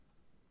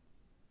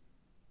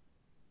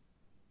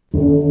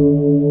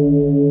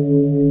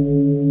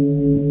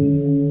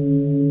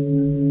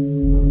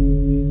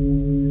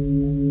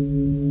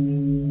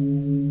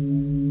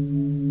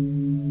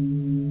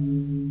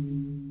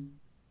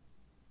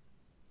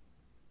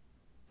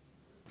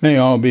May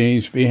all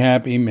beings be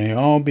happy. May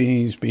all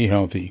beings be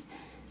healthy.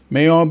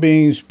 May all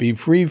beings be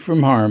free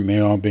from harm. May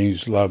all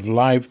beings love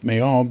life. May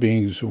all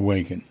beings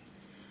awaken.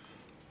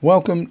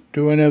 Welcome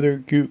to another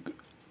Cuke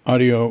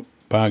Audio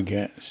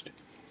podcast.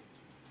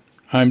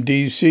 I'm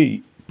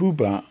DC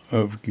Puba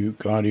of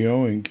Cuke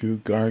Audio and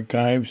Cuke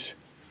Archives,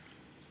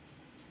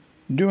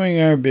 doing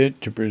our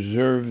bit to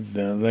preserve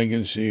the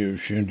legacy of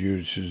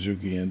Shunryu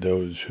Suzuki and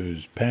those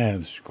whose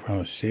paths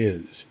cross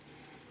his,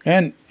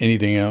 and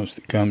anything else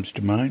that comes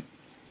to mind.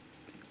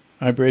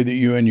 I pray that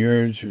you and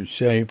yours are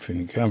safe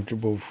and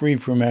comfortable, free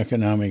from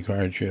economic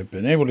hardship,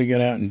 and able to get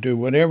out and do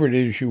whatever it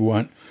is you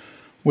want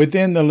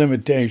within the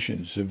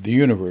limitations of the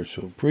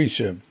universal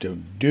precept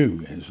of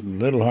do as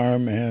little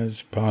harm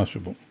as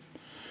possible.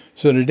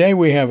 So today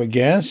we have a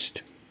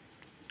guest,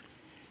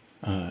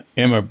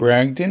 Emma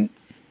Bragdon.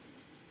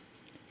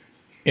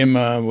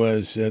 Emma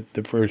was at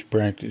the first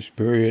practice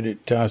period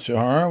at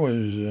Tassajara,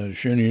 was a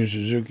Shunryu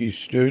Suzuki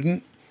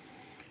student,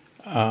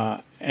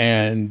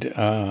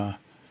 and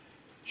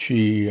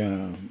she,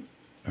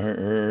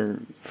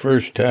 her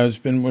first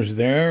husband was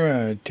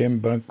there, Tim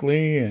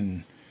Buckley,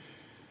 and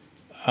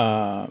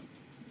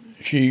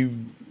she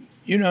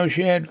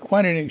had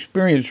quite an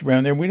experience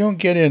around there. We don't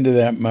get into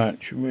that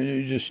much.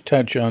 We just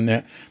touch on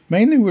that.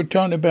 Mainly we're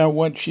talking about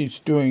what she's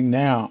doing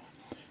now,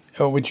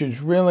 which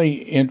is really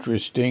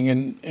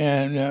interesting.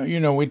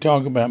 And we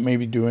talk about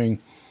maybe doing,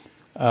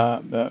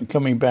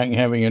 coming back and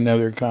having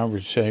another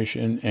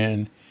conversation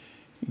and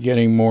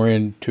getting more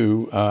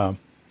into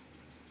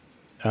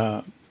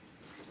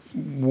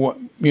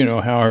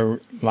how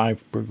her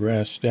life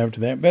progressed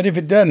after that. But if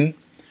it doesn't,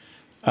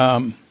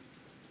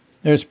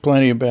 there's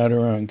plenty about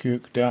her on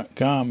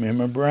Cuke.com,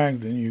 Emma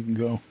Bragdon. You can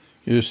go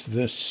use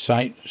the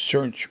site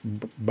search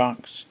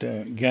box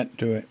to get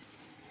to it.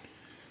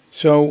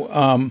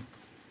 So,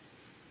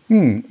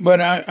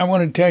 but I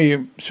want to tell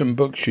you some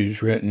books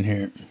she's written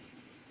here.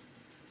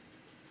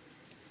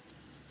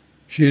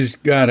 She's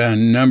got a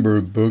number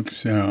of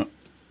books out.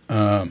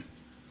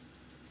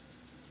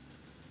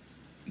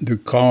 The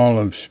Call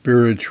of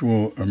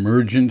Spiritual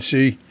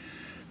Emergency,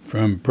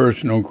 From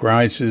Personal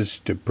Crisis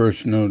to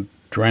Personal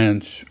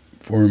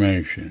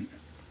Transformation.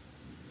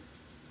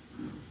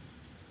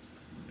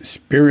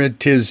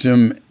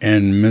 Spiritism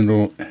and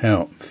Mental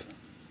Health.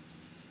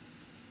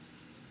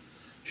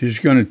 She's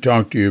going to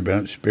talk to you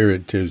about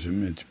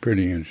Spiritism. It's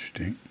pretty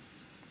interesting.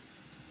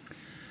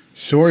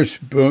 Source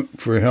Book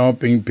for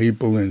Helping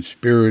People in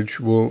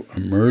Spiritual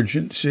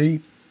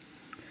Emergency.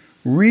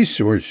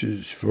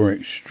 Resources for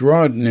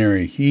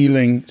Extraordinary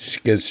Healing,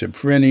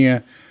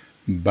 Schizophrenia,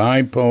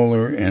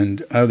 Bipolar,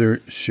 and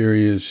Other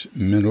Serious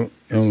Mental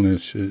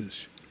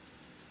Illnesses.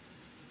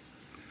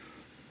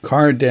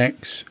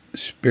 Kardec's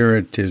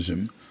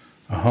Spiritism,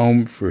 a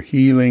Home for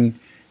Healing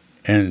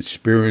and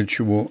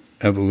Spiritual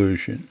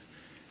Evolution.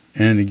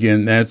 And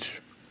again, that's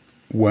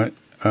what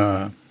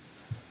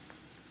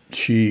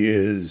she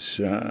is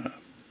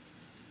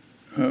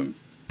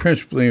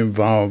principally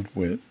involved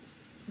with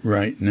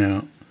right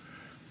now.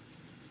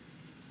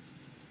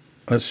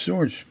 A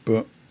source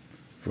book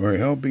for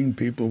helping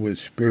people with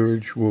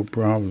spiritual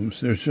problems.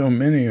 There's so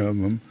many of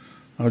them,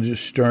 I'll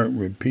just start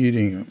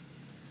repeating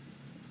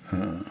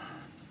them.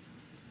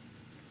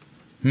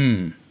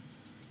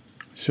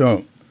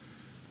 So,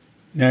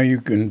 now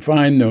you can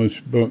find those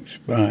books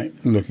by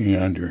looking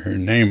under her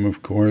name,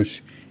 of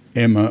course,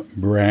 Emma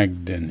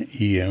Bragdon,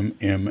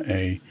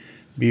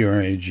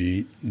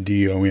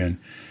 EMMABRAGDON.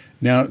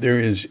 Now, there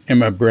is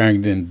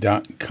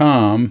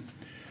emmabragdon.com,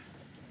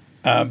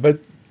 but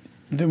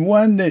the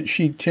one that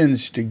she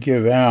tends to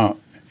give out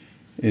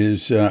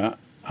is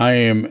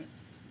imhu.org.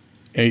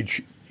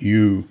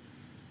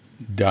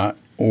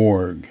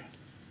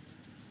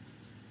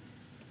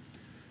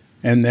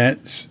 And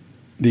that's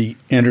the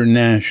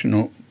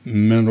International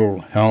Mental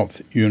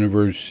Health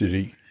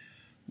University,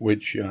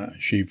 which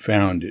she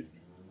founded.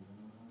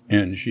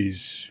 And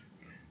she's,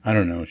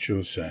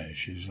 she'll say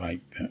she's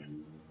like the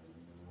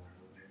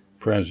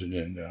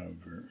president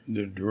of, or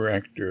the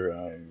director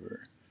of,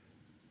 or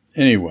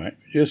anyway,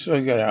 just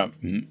look it up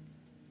and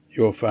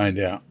you'll find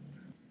out.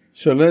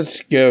 So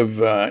let's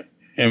give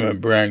Emma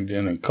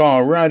Bragdon a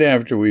call right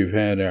after we've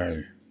had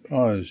our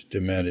pause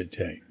to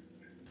meditate.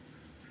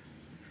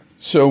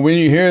 So when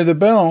you hear the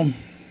bell,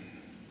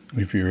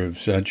 if you're of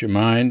such a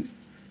mind,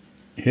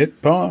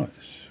 hit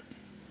pause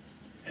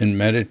and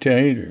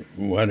meditate or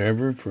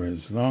whatever for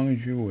as long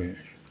as you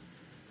wish.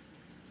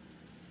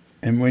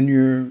 And when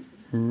you're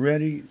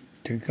ready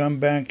to come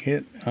back,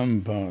 hit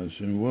unpause,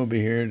 and we'll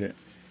be here to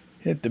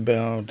hit the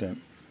bell to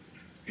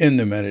end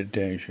the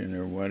meditation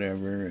or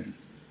whatever, and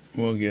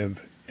we'll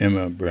give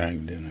Emma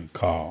Bragdon a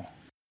call.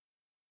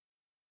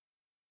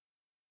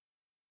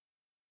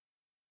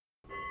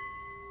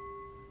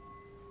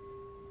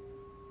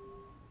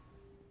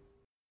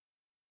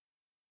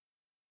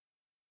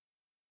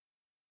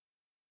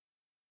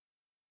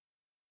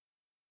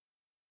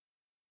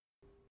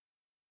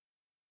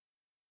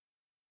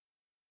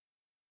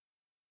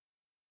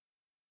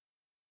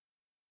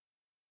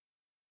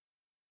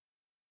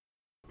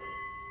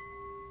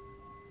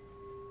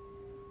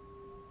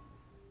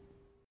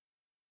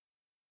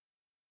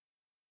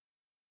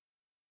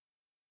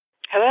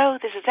 Hello,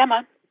 this is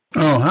Emma.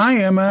 Oh, hi,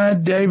 Emma.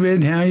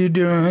 David, how you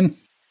doing?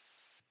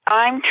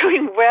 I'm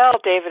doing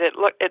well, David.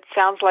 It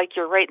sounds like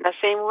you're right in the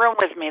same room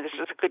with me. This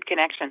is a good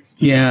connection.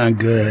 Yeah,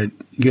 good.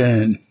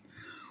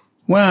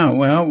 Wow,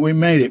 well, we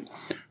made it.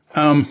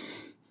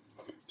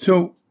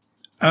 So,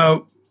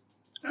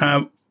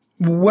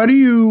 what are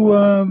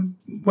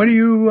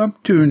you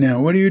up to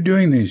now? What are you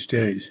doing these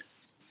days?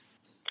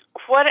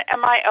 What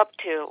am I up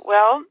to?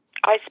 Well,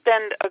 I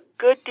spend a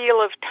good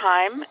deal of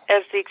time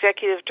as the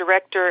executive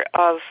director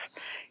of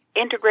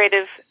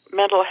Integrative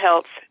Mental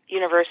Health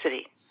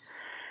University.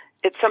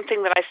 It's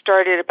something that I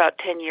started about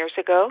 10 years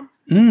ago,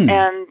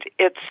 and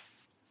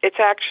it's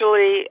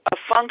actually a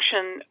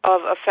function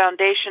of a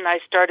foundation I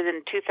started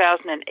in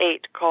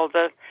 2008 called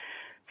the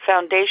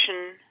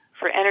Foundation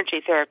for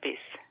Energy Therapies,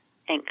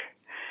 Inc.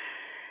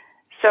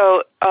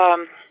 So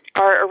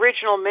our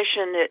original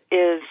mission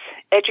is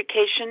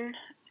education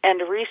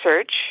and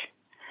research,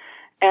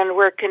 and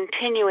we're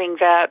continuing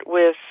that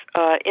with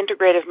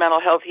Integrative Mental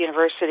Health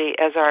University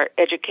as our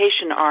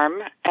education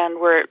arm,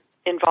 and we're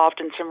involved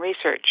in some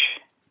research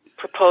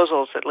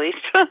proposals, at least.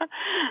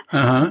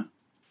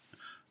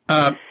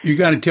 You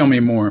got to tell me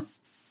more.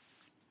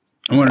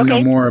 I want to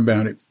know more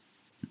about it.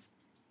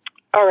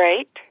 All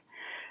right.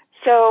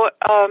 So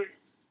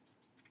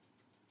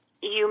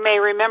you may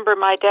remember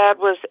my dad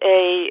was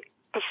a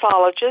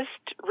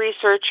pathologist,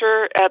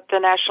 researcher at the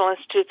National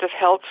Institutes of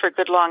Health for a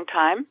good long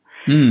time.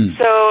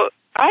 So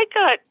I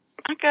got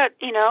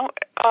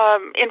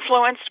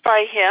influenced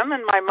by him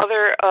and my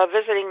mother, a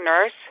visiting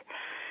nurse.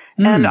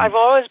 And I've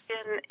always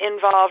been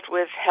involved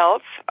with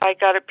health. I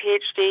got a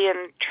PhD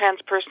in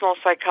transpersonal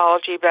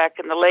psychology back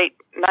in the late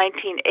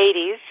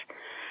 1980s.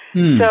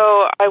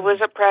 So I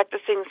was a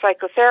practicing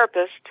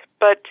psychotherapist,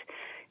 but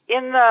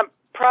in the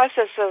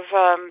process of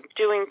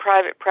doing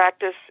private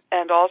practice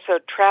and also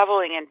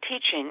traveling and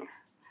teaching,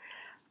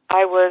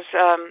 I was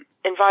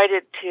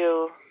invited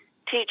to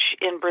teach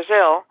in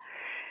Brazil,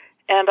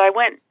 and I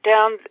went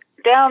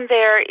down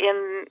there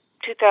in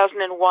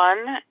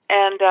 2001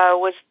 and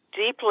was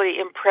deeply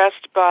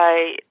impressed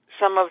by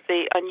some of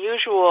the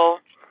unusual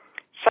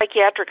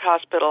psychiatric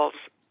hospitals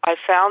I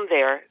found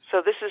there.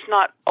 So this is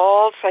not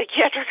all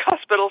psychiatric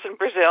hospitals in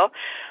Brazil,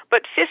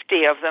 but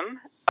 50 of them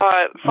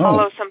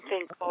follow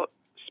something called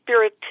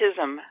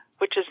Spiritism,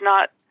 which is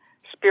not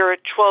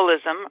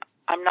spiritualism.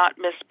 I'm not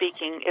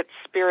misspeaking. It's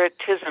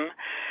Spiritism.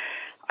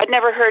 I'd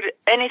never heard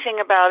anything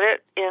about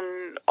it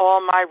in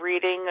all my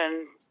reading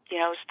and,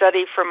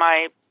 study for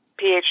my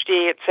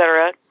PhD,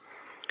 etc.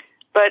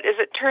 But as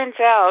it turns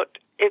out,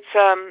 it's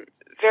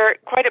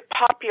quite a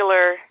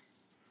popular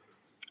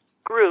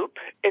group.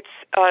 It's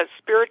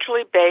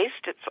spiritually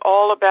based. It's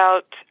all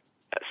about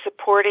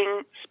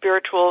supporting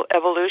spiritual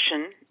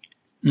evolution.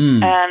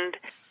 And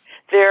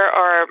there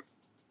are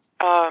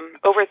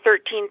over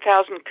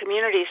 13,000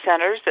 community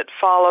centers that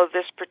follow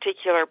this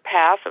particular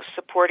path of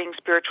supporting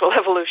spiritual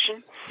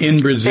evolution.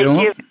 In Brazil?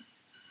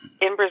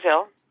 In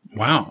Brazil.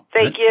 Wow.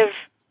 They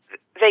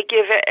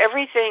give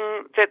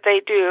everything that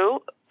they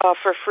do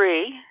for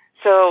free,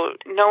 so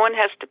no one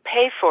has to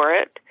pay for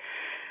it,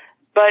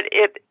 but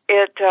it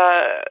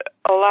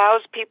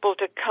allows people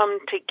to come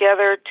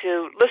together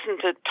to listen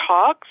to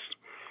talks,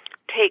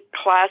 take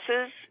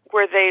classes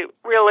where they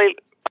really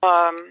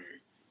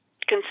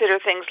consider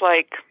things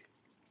like,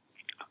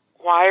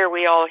 why are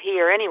we all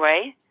here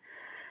anyway?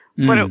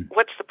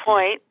 What's the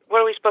point?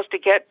 What are we supposed to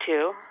get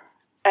to?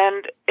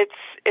 And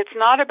it's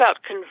not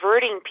about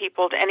converting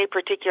people to any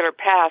particular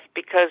path,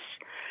 because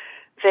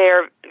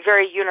they're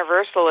very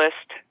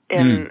universalist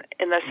in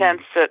the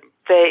sense that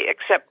they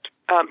accept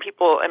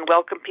people and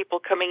welcome people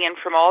coming in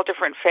from all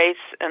different faiths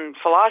and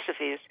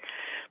philosophies.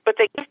 But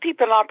they give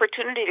people an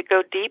opportunity to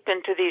go deep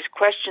into these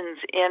questions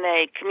in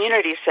a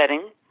community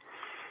setting.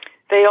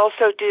 They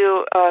also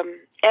do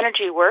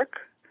energy work,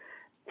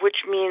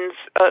 which means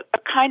a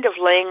kind of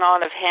laying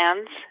on of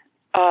hands,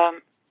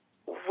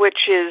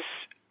 which is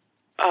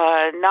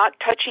not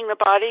touching the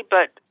body,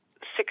 but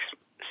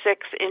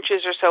six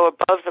inches or so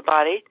above the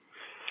body.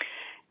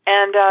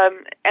 And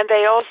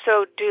they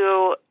also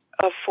do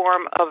a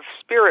form of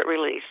spirit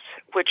release,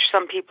 which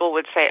some people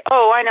would say,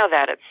 oh, I know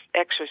that, it's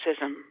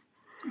exorcism.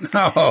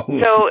 Oh,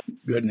 so,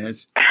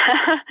 goodness.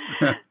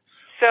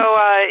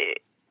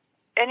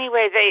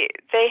 Anyway,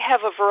 they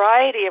have a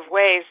variety of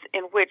ways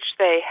in which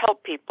they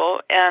help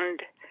people,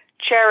 and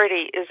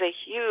charity is a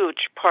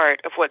huge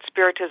part of what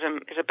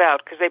Spiritism is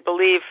about, because they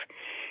believe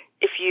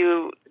if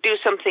you do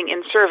something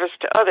in service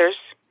to others,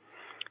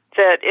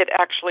 that it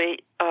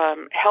actually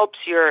helps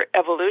your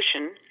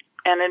evolution.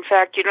 And in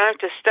fact, you don't have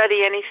to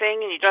study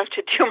anything, and you don't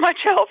have to do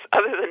much else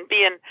other than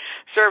be in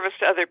service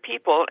to other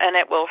people, and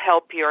it will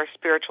help your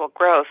spiritual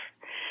growth.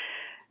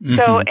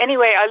 So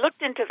anyway, I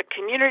looked into the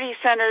community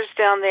centers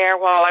down there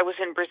while I was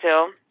in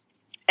Brazil,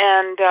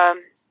 and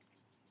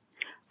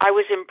I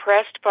was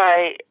impressed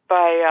by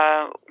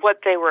what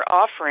they were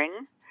offering.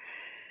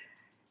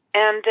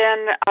 And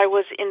then I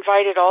was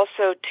invited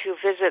also to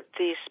visit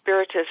the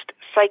Spiritist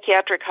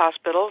psychiatric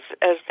hospitals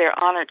as their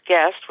honored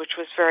guest, which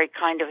was very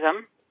kind of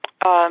them.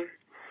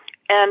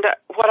 And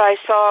what I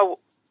saw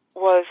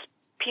was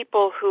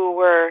people who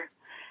were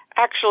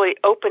actually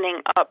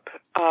opening up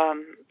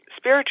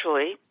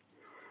spiritually,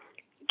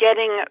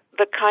 getting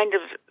the kind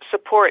of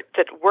support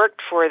that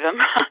worked for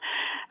them,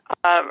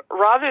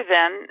 rather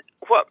than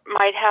what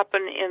might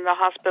happen in the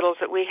hospitals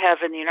that we have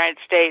in the United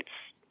States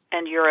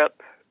and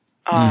Europe,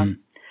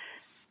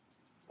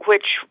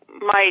 which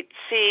might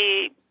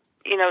see,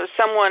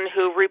 someone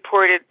who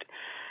reported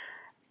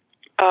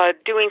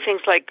doing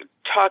things like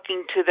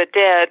talking to the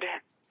dead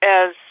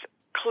as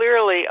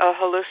clearly a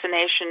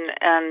hallucination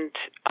and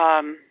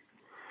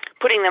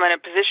putting them in a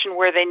position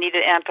where they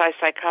needed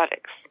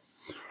antipsychotics.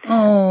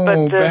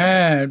 Oh,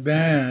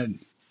 bad.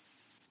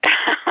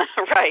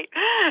 Right.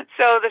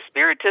 So the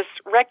Spiritists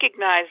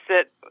recognize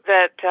that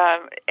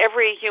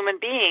every human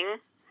being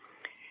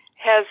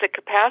has the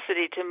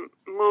capacity to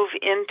move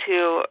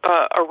into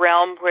a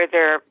realm where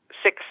their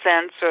sixth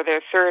sense or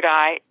their third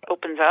eye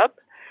opens up.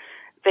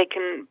 They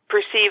can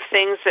perceive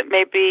things that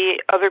maybe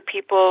other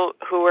people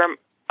who are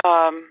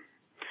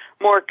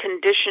more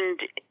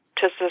conditioned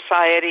to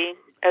society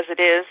as it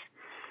is,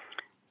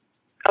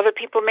 other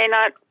people may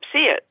not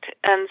see it.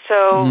 And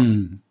so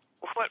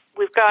what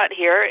we've got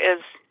here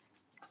is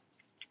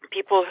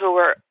people who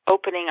are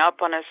opening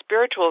up on a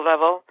spiritual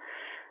level,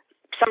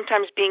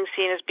 sometimes being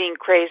seen as being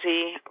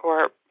crazy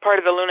or part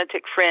of the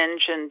lunatic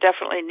fringe and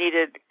definitely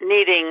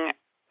needing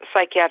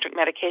psychiatric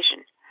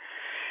medication.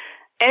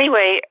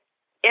 Anyway,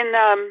 in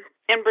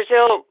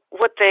Brazil,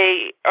 what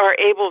they are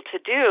able to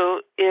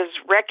do is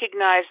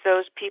recognize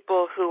those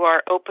people who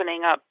are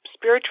opening up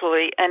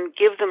spiritually and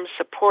give them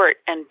support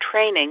and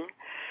training,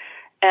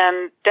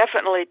 and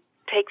definitely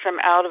take them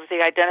out of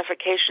the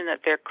identification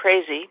that they're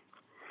crazy.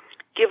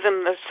 Give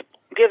them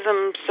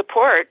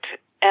support,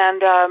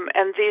 and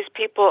these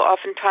people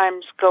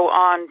oftentimes go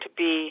on to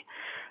be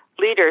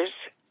leaders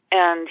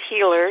and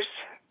healers,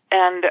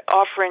 and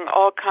offering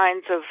all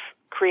kinds of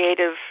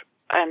creative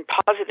and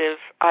positive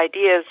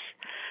ideas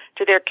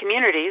to their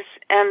communities,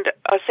 and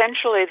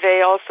essentially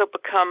they also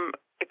become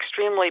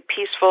extremely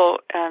peaceful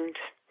and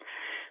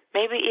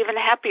maybe even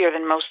happier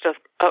than most of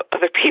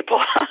other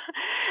people.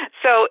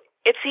 So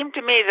it seemed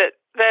to me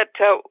that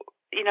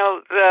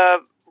the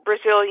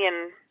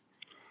Brazilian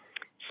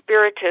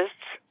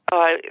Spiritists,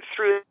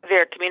 through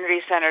their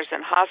community centers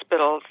and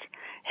hospitals,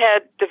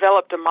 had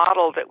developed a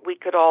model that we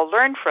could all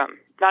learn from.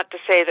 Not to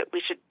say that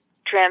we should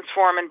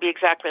transform and be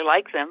exactly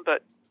like them,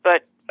 but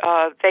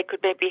they could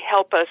maybe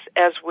help us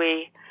as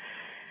we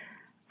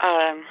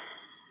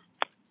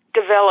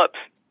develop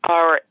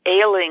our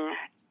ailing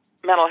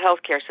mental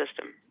health care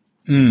system.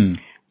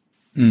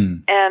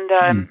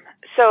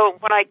 So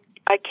when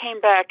I came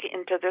back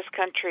into this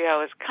country, I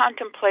was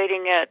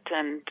contemplating it,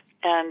 and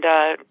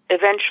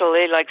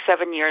eventually, like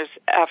 7 years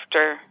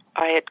after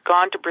I had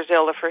gone to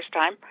Brazil the first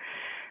time,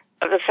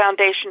 the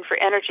Foundation for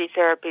Energy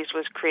Therapies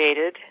was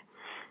created.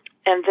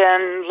 And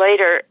then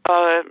later,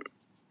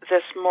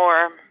 this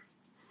more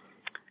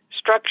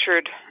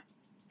structured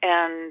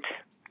and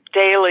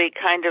daily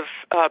kind of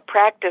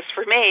practice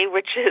for me,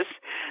 which is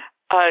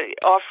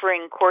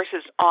offering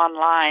courses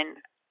online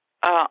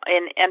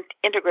in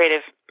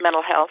integrative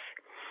mental health,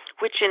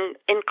 which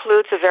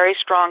includes a very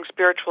strong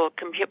spiritual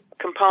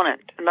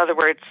component. In other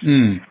words,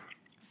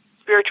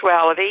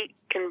 spirituality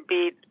can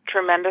be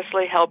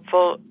tremendously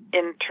helpful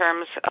in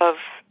terms of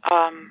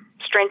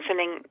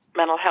strengthening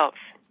mental health.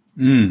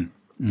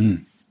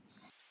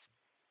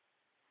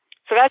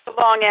 So that's a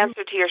long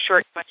answer to your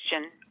short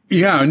question.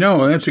 Yeah,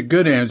 no, that's a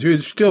good answer.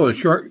 It's still a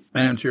short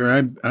answer,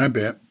 I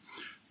bet.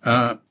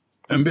 I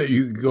bet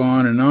you could go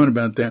on and on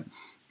about that.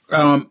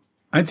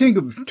 I think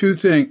of two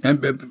things.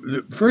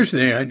 The first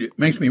thing, it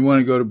makes me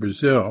want to go to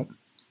Brazil.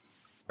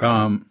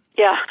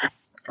 Yeah.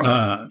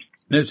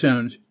 That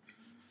sounds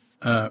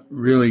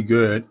really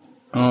good,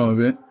 all of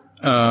it.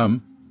 Yeah,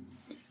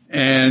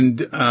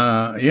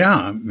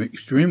 I'm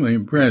extremely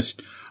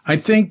impressed. I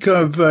think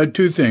of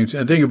two things.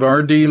 I think of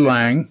R.D.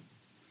 Laing,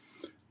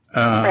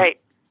 right.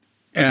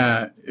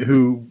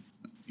 Who,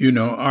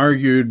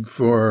 argued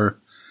for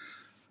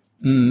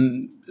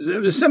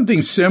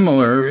something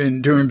similar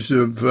in terms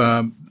of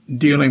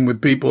dealing with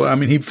people. I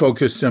mean, he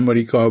focused on what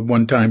he called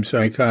one-time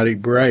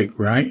psychotic break,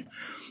 right?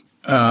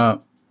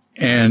 And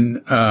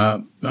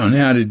on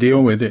how to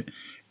deal with it.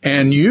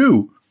 And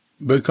you,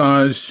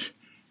 because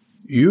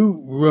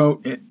you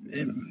wrote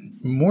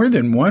more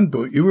than one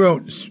book. You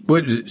wrote,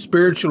 what is it,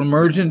 Spiritual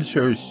Emergence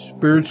or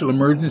Spiritual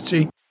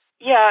Emergency?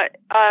 Yeah,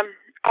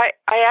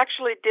 I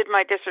actually did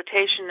my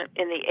dissertation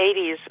in the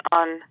 80s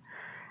on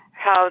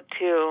how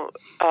to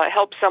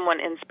help someone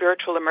in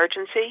spiritual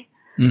emergency.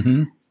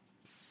 Mm-hmm.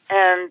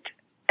 And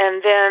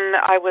then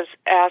I was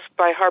asked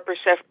by Harper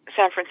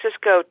San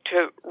Francisco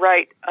to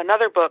write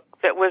another book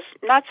that was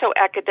not so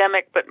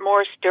academic, but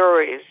more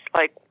stories,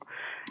 like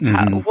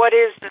what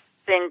is this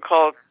thing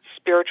called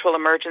spiritual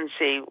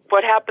emergency?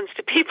 What happens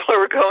to people who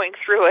are going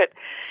through it?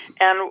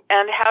 And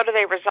how do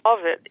they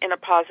resolve it in a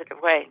positive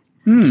way?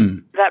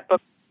 That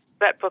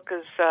book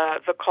is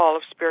The Call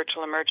of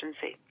Spiritual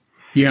Emergency.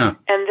 Yeah.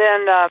 And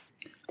then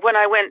when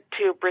I went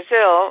to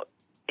Brazil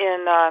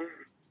in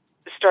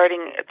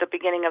starting at the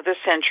beginning of this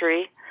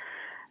century,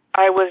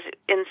 I was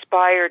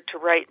inspired to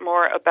write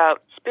more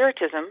about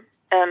Spiritism,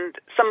 and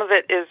some of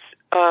it is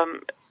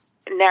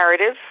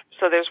narrative.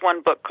 So there's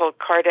one book called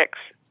Kardec's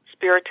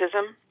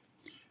Spiritism.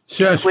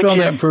 So spell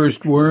that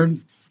first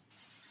word.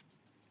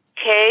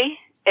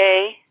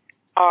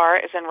 K-A-R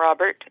as in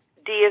Robert,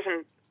 D as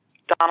in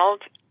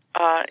Donald,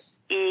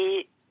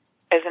 E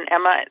as in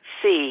Emma,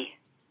 C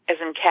as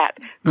in cat.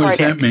 What does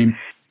that mean?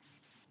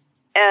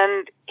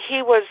 And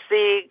he was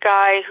the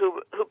guy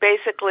who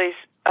basically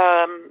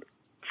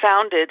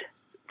founded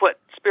what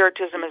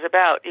Spiritism is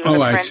about. He was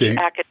a French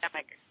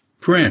academic.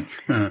 French,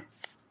 huh?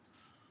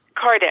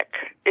 Kardec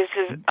is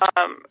his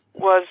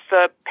was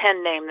the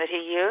pen name that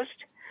he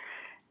used,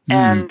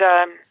 and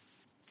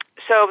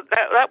so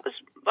that was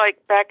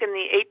like back in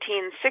the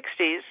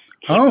 1860s.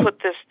 He put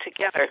this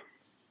together.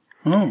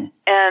 Oh,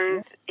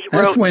 and he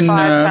wrote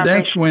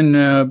that's when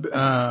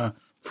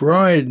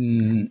Freud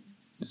and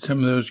some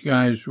of those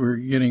guys were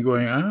getting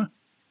going. Huh?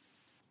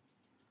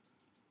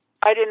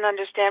 I didn't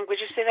understand. Would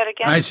you say that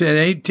again? I said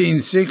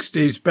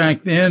 1860s.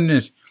 Back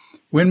then,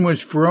 when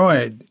was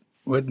Freud?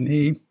 Wasn't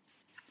he?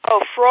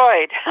 Oh,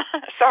 Freud.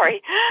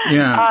 Sorry.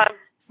 Yeah.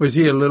 Was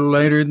he a little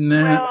later than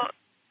that? Well,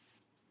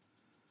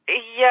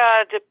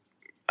 yeah,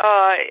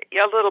 a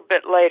little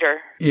bit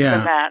later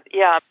than that.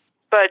 Yeah,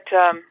 but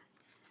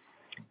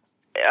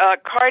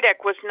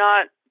Kardec was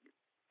not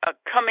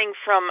coming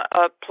from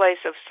a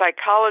place of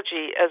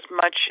psychology as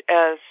much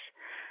as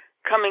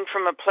coming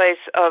from a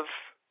place of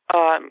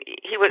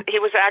he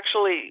was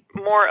actually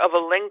more of a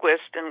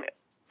linguist, and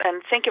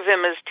think of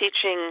him as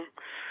teaching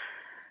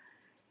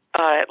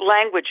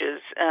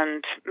languages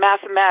and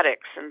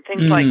mathematics and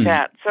things like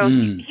that. So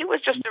he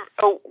was just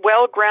a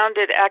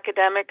well-grounded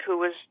academic who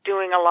was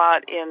doing a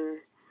lot in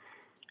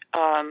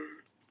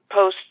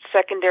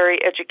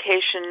post-secondary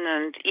education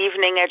and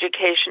evening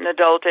education,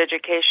 adult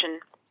education.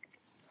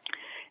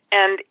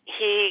 And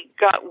he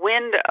got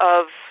wind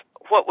of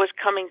what was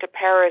coming to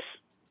Paris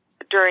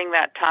during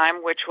that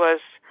time, which was,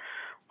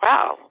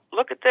 wow,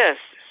 look at this,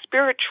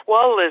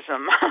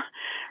 spiritualism.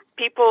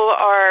 People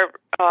are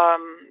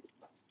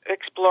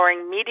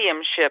exploring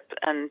mediumship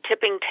and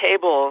tipping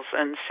tables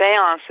and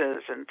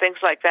seances and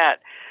things like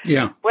that.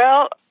 Yeah.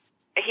 Well,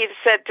 he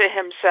said to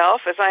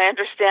himself, as I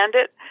understand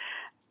it,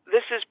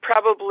 this is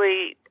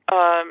probably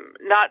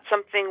not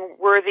something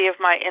worthy of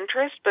my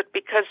interest, but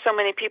because so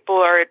many people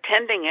are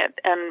attending it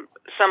and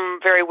some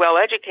very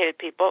well-educated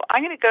people,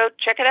 I'm going to go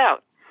check it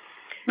out.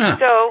 Huh.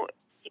 So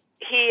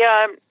he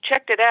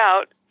checked it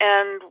out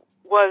and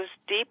was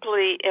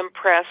deeply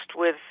impressed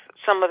with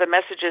some of the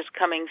messages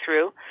coming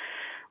through,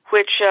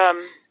 which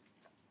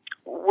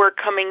were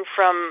coming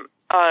from,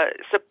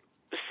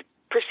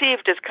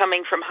 perceived as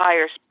coming from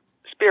higher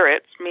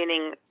spirits,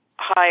 meaning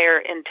higher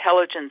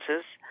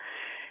intelligences.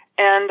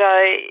 And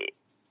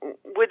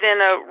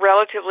within a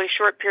relatively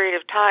short period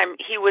of time,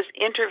 he was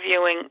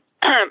interviewing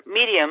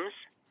mediums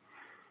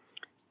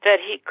that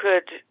he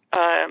could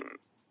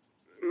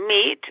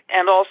meet,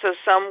 and also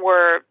some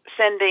were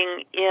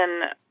sending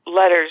in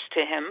letters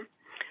to him.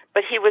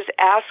 But he was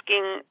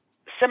asking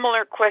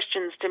similar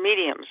questions to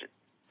mediums.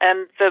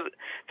 And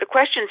the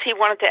questions he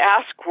wanted to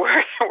ask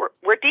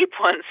were deep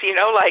ones,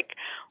 like,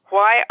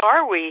 why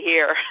are we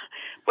here?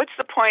 What's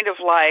the point of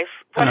life?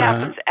 What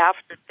happens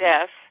after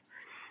death?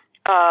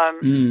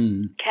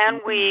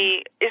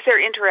 Is there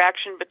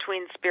interaction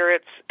between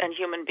spirits and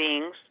human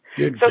beings?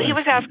 So he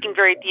was asking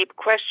very deep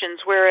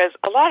questions, whereas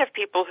a lot of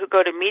people who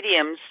go to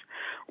mediums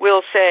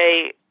will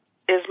say,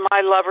 is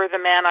my lover the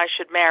man I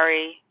should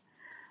marry?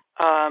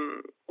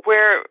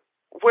 Where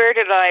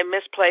did I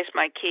misplace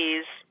my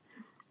keys?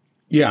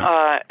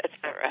 Yeah.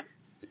 Etc.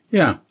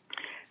 Yeah.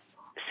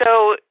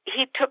 So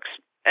he took,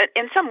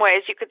 in some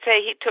ways, you could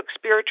say he took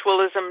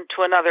spiritualism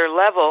to another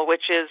level,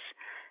 which is,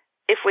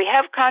 if we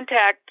have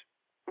contact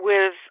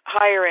with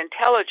higher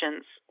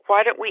intelligence,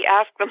 why don't we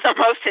ask them the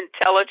most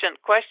intelligent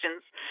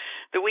questions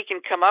that we can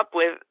come up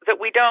with that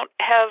we don't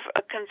have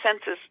a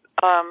consensus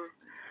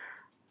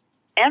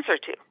answer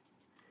to?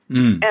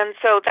 And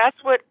so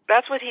that's what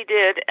he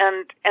did,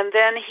 and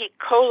then he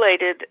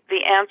collated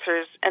the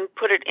answers and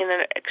put it in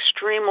an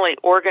extremely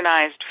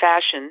organized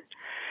fashion,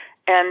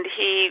 and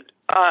he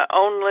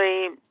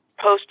only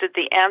posted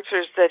the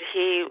answers that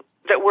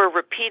were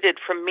repeated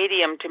from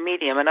medium to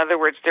medium. In other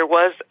words, there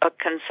was a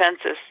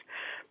consensus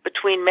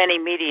between many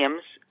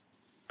mediums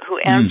who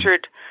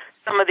answered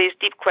some of these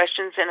deep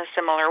questions in a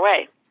similar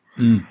way.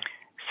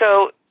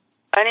 So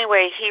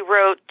anyway, he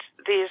wrote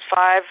these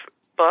 5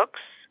 books,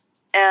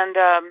 and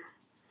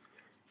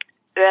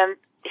then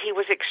he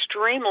was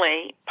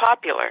extremely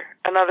popular.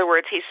 In other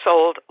words, he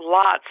sold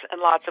lots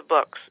and lots of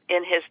books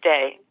in his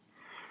day.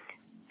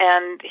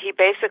 And he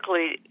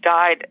basically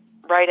died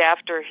right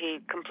after he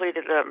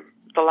completed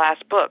the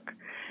last book.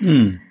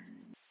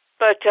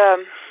 But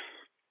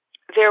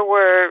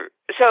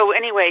so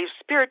anyway,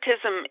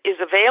 Spiritism is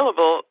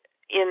available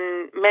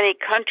in many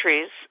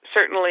countries,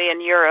 certainly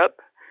in Europe,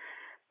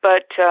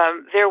 but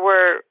there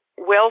were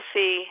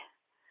wealthy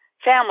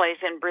families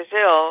in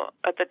Brazil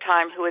at the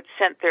time who had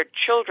sent their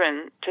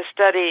children to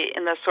study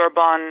in the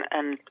Sorbonne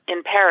and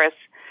in Paris.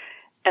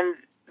 And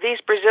these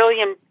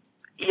Brazilian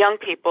young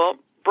people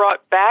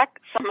brought back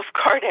some of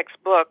Kardec's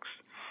books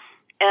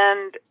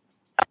and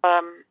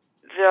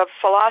the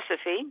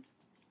philosophy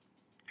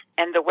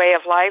and the way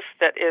of life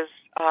that is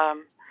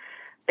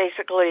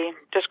basically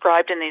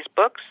described in these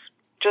books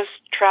just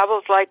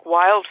travels like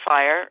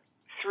wildfire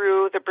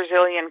through the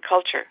Brazilian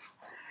culture,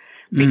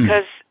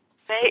 because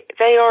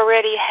they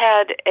already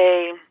had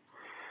a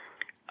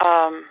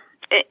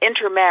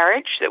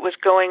intermarriage that was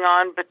going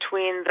on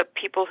between the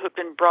people who'd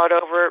been brought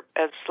over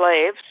as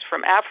slaves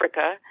from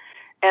Africa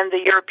and the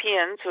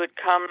Europeans who had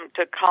come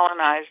to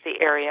colonize the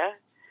area.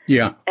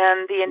 Yeah.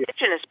 And the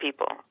indigenous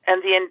people,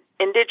 and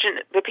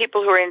the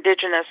people who are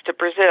indigenous to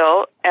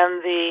Brazil,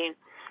 and the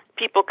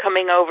people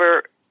coming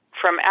over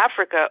from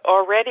Africa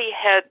already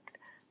had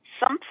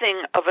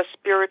something of a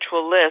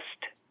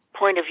spiritualist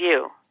point of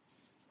view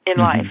in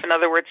life. In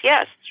other words,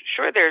 yes,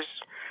 sure, there's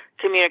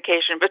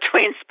communication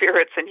between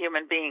spirits and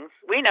human beings.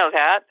 We know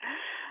that.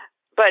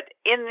 But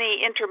in the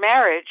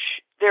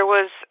intermarriage, there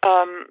was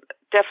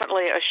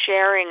definitely a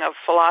sharing of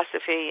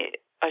philosophy,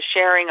 a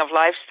sharing of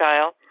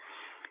lifestyle,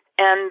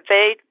 and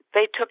they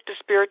took to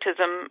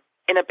Spiritism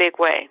in a big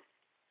way.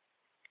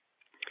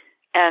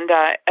 And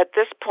at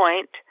this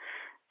point,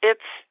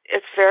 it's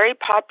very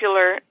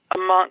popular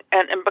among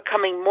and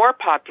becoming more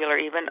popular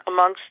even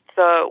amongst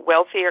the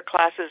wealthier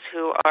classes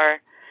who are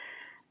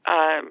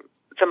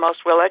the most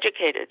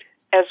well-educated,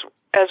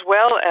 as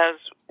well as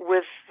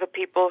with the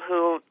people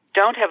who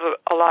don't have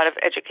a lot of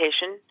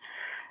education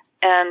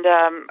and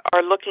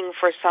are looking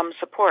for some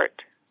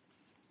support.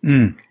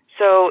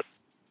 So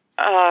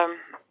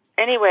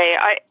anyway,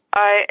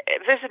 I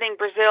visiting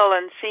Brazil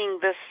and seeing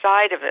this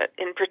side of it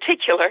in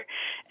particular,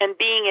 and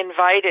being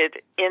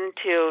invited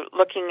into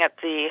looking at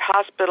the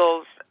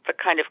hospitals, the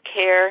kind of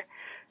care,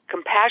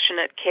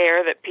 compassionate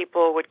care that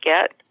people would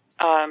get,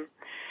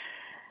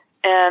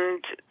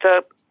 and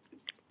the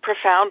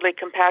profoundly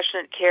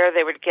compassionate care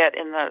they would get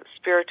in the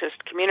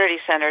Spiritist community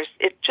centers,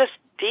 it just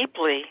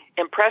deeply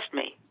impressed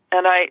me.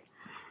 And I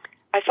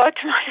thought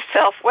to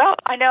myself, well,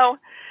 I know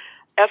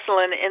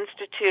Esalen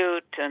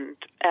Institute and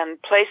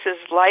places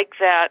like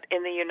that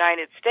in the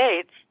United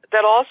States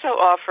that also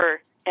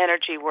offer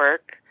energy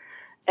work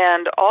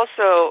and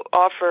also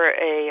offer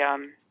a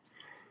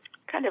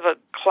kind of a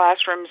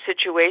classroom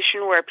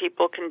situation where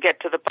people can get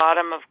to the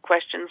bottom of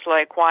questions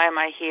like, why am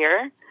I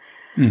here?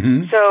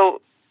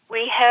 So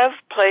we have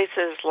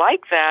places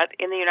like that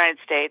in the United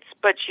States,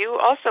 but you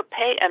also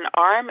pay an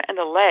arm and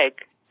a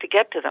leg to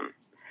get to them.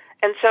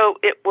 And so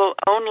it will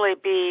only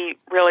be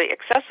really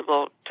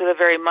accessible to the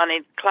very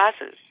moneyed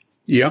classes.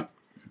 Yeah.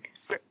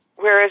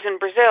 Whereas in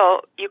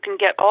Brazil, you can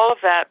get all of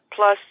that,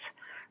 plus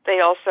they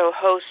also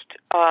host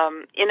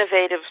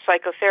innovative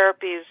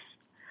psychotherapies,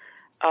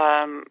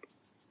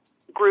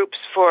 groups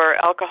for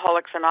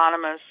Alcoholics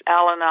Anonymous,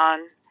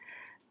 Al-Anon.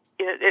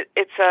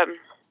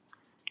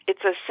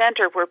 It's a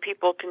center where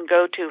people can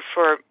go to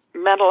for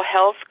mental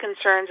health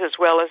concerns as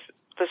well as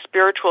the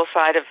spiritual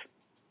side of,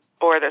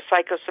 or the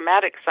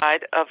psychosomatic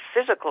side of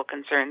physical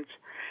concerns,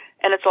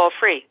 and it's all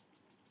free.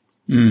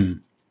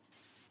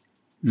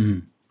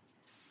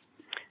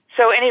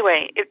 So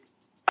anyway,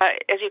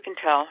 as you can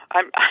tell,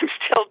 I'm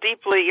still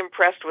deeply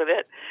impressed with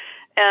it,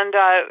 and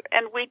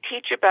we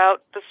teach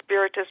about the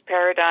Spiritist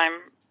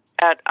paradigm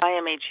at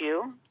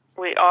IMHU.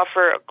 We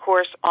offer a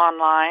course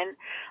online.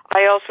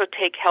 I also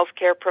take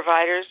healthcare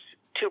providers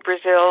to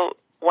Brazil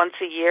once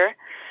a year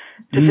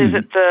to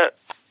visit the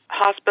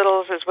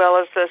hospitals as well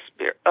as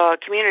the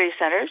community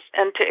centers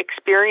and to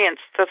experience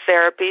the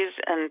therapies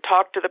and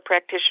talk to the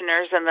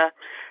practitioners and the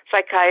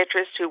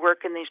psychiatrists who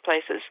work in these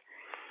places.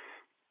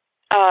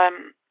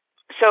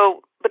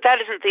 But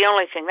that isn't the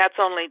only thing. That's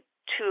only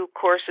 2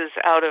 courses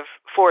out of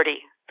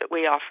 40 that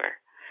we offer.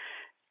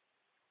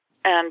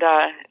 And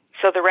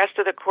so the rest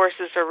of the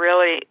courses are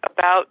really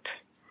about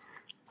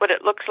what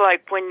it looks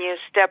like when you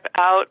step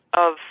out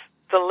of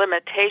the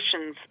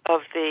limitations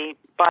of the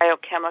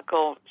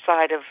biochemical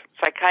side of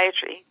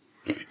psychiatry.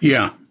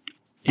 Yeah.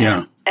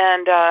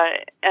 And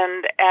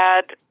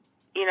add,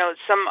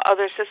 some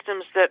other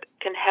systems that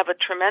can have a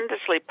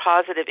tremendously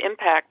positive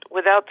impact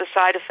without the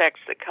side effects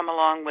that come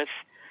along with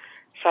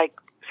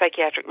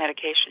psychiatric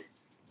medication.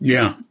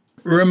 Yeah.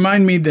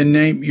 Remind me the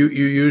name. You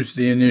used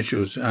the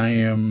initials. I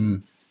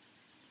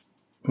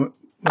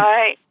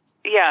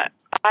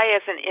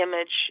as in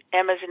image,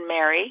 M as in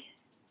Mary,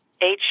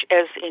 H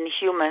as in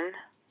human,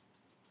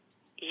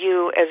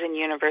 U as in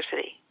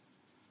university.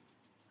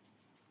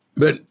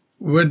 But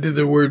what do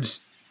the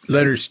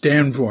letters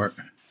stand for?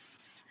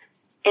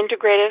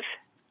 Integrative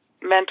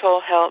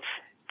Mental Health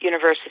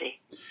University.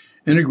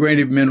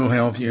 Integrative Mental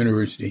Health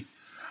University.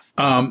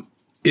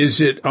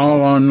 Is it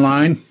all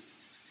online?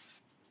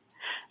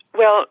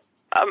 Well,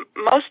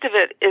 most of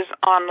it is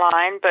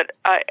online, but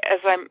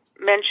as I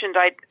mentioned,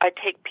 I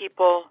take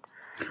people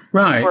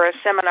for a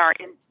seminar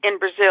in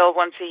Brazil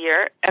once a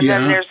year, and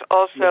then there's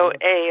also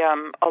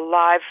a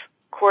live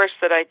course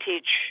that I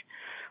teach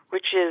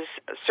which is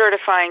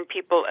certifying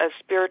people as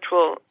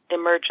spiritual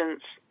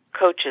emergence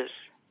coaches.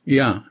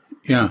 Yeah,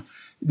 yeah.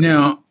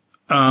 Now,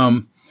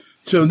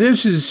 so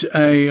this is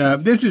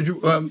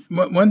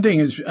one thing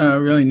that's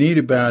really neat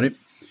about it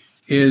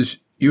is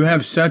you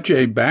have such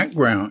a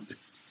background,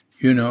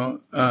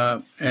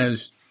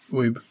 as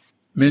we've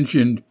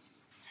mentioned,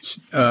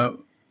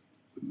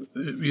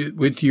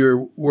 with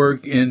your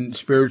work in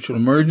spiritual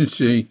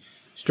emergency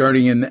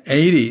starting in the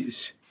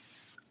 80s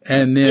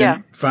and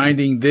then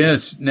finding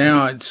this.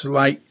 Now it's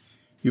like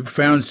you've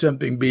found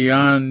something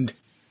beyond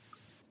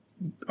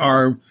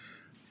our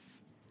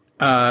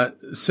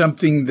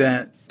something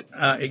that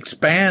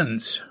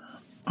expands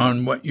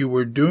on what you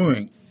were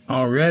doing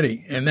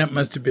already. And that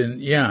must have been,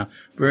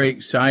 very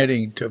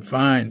exciting to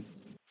find.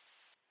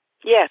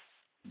 Yes.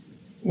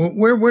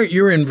 Well, where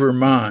you're in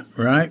Vermont,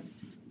 right?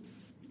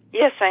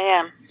 Yes, I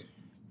am.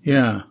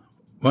 Yeah.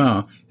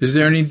 Wow. Is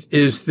there any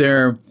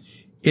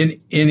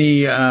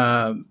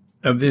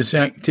of this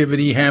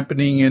activity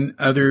happening in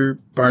other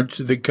parts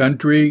of the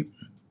country?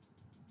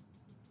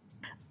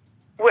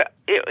 Well,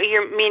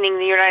 you're meaning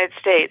the United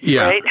States,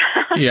 right?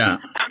 Yeah.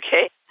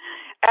 Okay.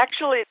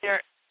 Actually,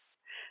 there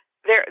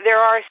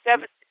are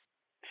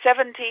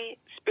 70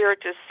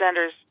 Spiritist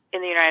centers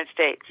in the United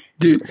States.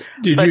 Did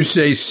you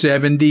say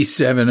 70?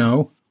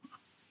 70?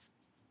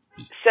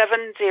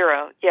 70,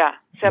 yeah.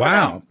 70.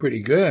 Wow,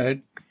 pretty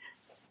good.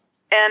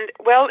 And,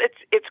 well,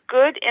 it's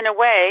good in a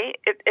way.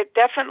 It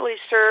definitely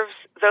serves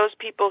those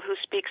people who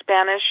speak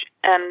Spanish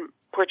and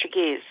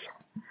Portuguese.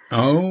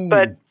 Oh.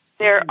 But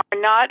there are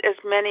not as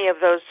many of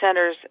those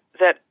centers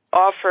that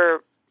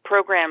offer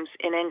programs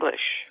in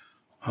English.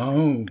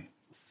 Oh.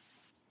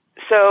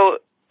 So,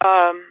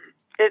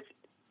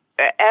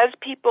 as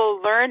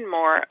people learn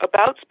more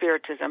about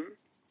Spiritism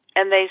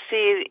and they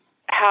see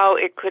how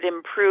it could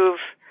improve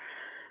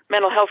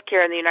mental health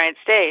care in the United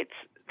States,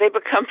 they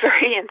become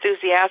very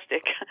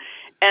enthusiastic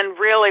and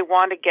really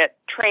want to get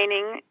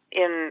training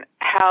in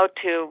how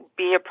to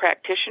be a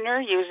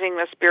practitioner using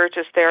the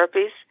Spiritist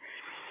therapies.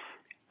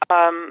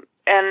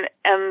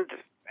 And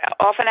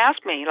often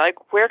ask me,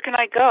 like, where can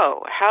I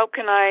go? How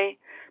can I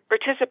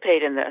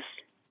participate in this?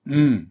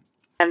 Mm.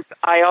 And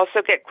I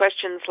also get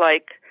questions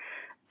like,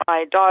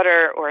 my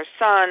daughter or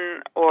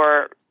son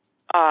or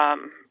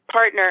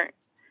partner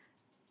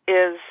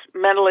is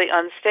mentally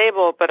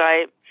unstable, but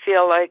I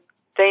feel like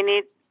they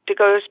need to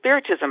go to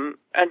Spiritism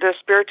and a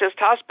Spiritist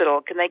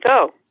hospital. Can they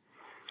go?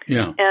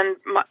 Yeah. And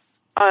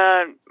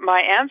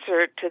my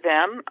answer to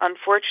them,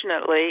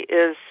 unfortunately,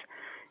 is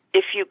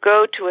if you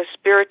go to a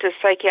Spiritist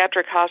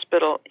psychiatric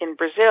hospital in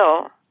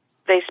Brazil,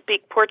 they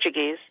speak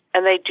Portuguese,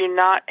 and they do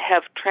not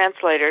have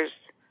translators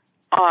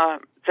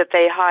that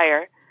they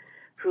hire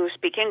who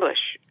speak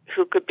English,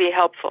 who could be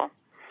helpful.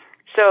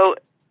 So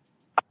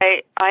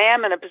I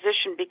am in a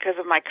position, because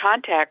of my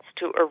contacts,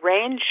 to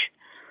arrange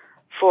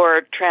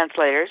for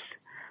translators.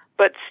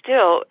 But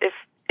still,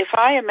 if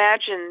I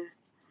imagine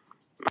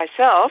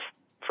myself,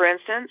 for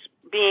instance,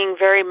 being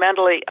very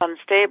mentally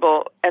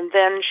unstable and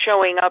then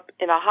showing up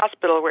in a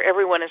hospital where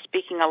everyone is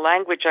speaking a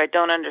language I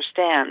don't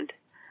understand,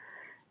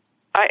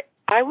 I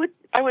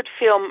would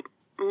feel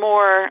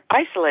more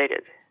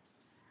isolated.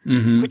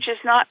 Mm-hmm. Which is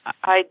not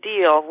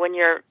ideal when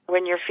you're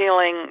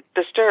feeling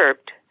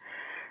disturbed.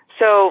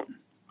 So,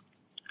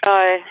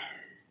 I've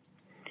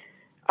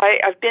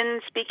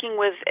been speaking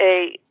with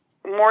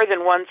more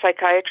than one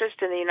psychiatrist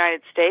in the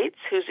United States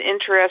who's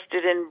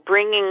interested in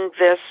bringing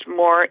this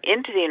more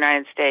into the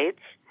United States.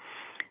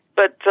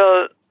 But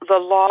the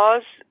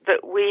laws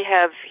that we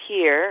have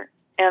here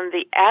and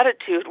the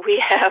attitude we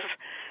have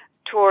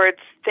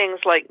towards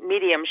things like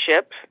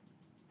mediumship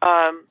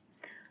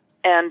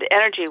and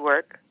energy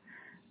work,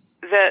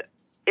 that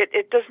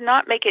it does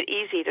not make it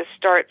easy to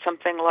start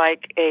something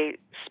like a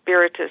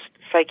Spiritist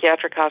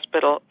psychiatric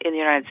hospital in the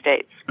United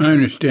States. I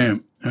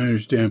understand.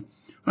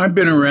 I've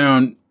been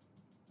around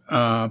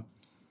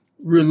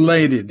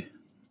related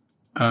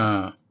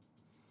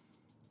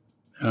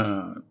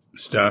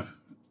stuff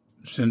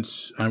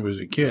since I was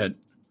a kid.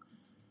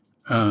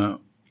 So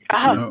I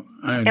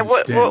understand. And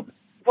what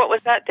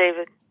was that,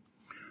 David?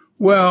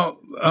 Well,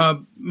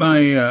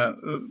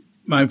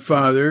 my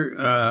father,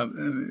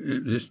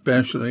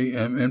 especially,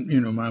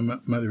 and my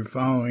mother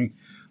following,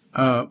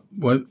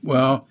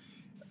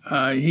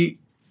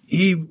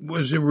 he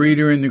was a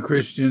reader in the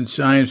Christian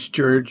Science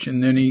Church,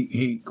 and then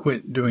he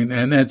quit doing that,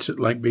 and that's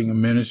like being a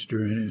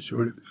minister in it,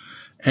 sort of.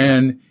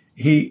 And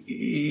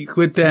he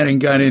quit that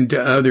and got into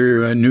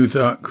other New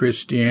Thought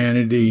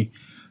Christianity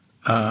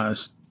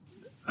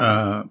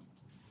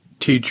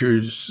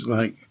teachers,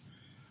 like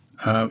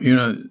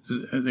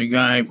the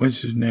guy,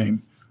 what's his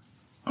name?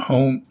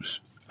 Holmes,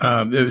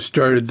 that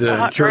started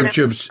the Church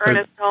Ernest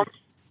Holmes.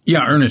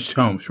 Yeah, Ernest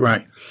Holmes,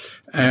 right.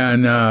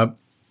 And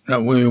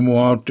William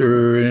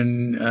Walter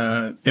and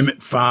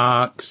Emmett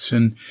Fox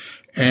and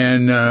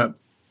there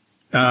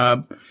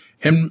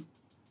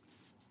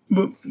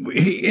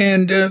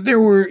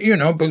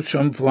were, books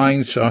on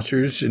flying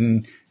saucers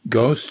and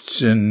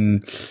ghosts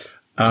and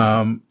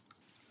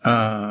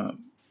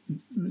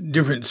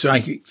different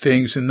psychic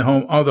things in the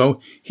home, although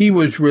he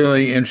was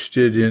really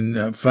interested in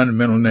the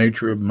fundamental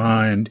nature of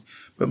mind.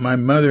 But my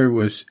mother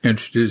was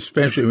interested,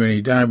 especially when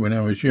he died when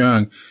I was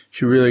young.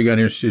 She really got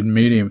interested in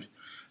mediums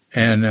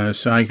and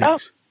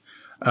psychics.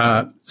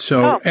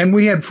 And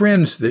we had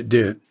friends that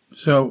did.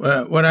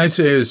 So what I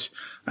say is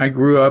I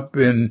grew up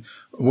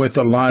with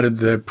a lot of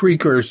the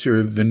precursor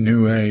of the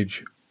New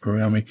Age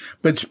around me.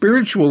 But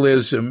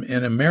spiritualism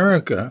in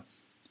America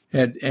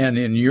and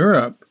in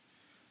Europe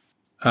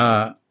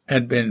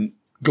had been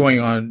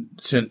going on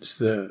since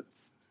the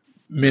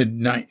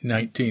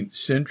mid-19th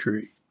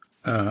century.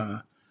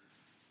 Yes.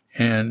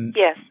 And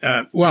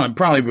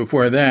probably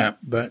before that,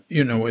 but,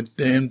 with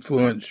the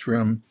influence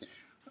from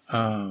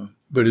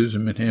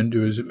Buddhism and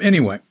Hinduism.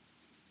 Anyway,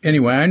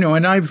 I know,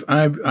 and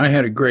I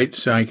had a great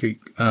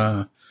psychic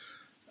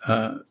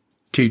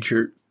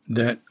teacher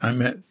that I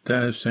met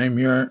the same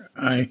year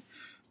I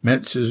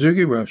met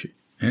Suzuki Roshi,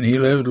 and he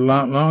lived a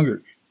lot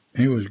longer.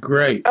 He was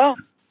great.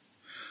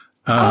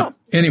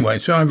 Anyway,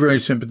 so I'm very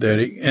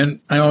sympathetic,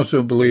 and I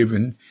also believe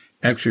in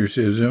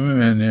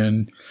exorcism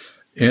and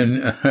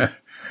in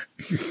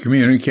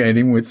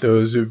communicating with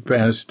those who've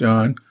passed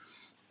on.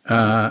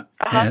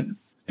 And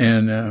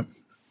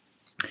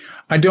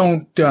I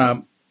don't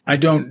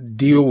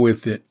deal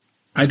with it.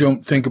 I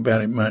don't think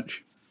about it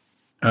much.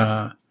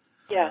 But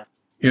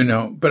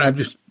I've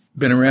just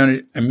been around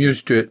it. I'm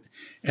used to it.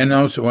 And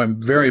also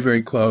I'm very,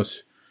 very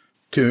close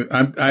to,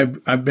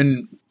 I've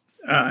been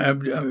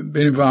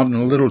involved in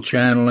a little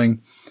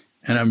channeling,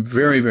 and I'm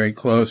very, very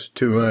close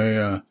to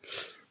a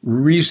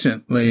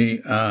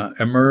recently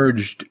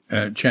emerged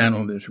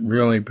channel that's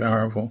really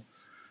powerful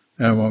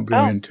that I won't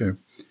go into.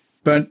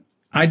 But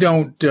I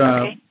don't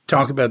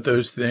talk about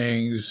those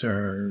things,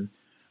 or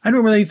I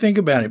don't really think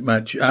about it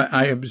much.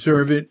 I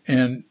observe it,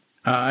 and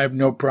I have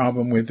no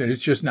problem with it.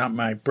 It's just not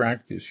my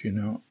practice,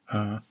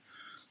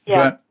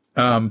 But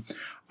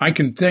I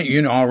can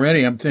think,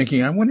 already I'm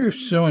thinking, I wonder if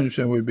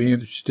so-and-so would be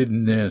interested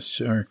in this,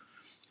 or,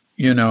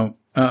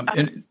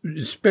 and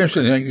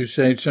especially, like you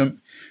say, some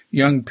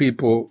young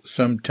people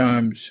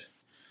sometimes,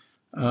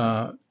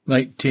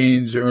 late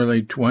teens,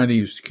 early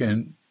 20s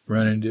can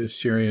run into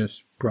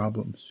serious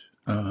problems.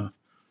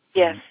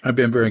 Yes. I've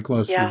been very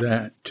close to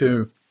that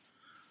too.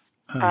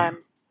 I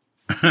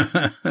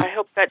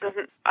hope that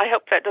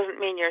doesn't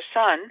mean your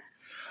son.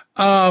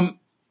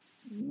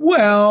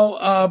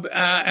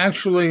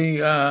 Actually,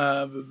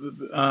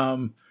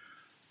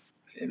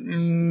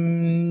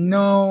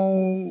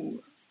 no,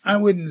 I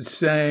wouldn't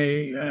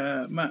say,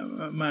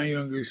 my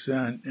younger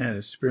son had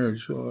a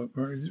spiritual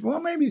emergence. Well,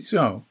 maybe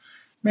so.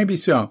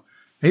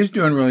 He's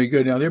doing really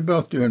good now. They're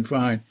both doing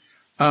fine.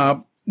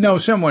 No,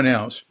 someone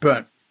else,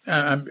 but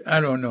I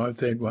don't know if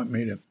they'd want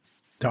me to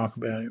talk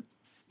about it.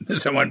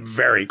 Someone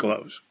very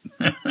close.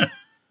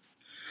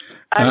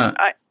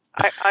 I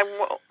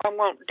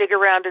won't dig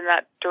around in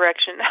that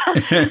direction.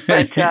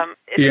 But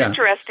it's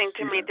interesting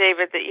to me,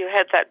 David, that you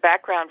had that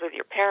background with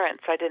your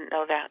parents. I didn't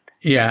know that.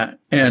 Yeah,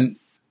 and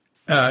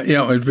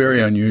it was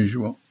very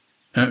unusual.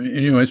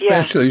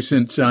 Especially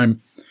since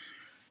I'm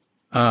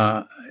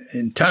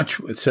in touch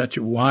with such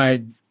a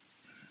wide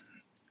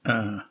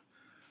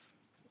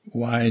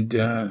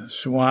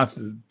swath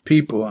of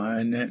people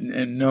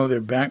and know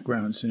their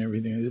backgrounds and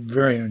everything. It's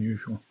very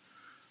unusual.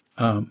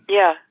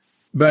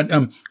 But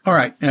all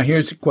right. Now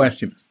here's the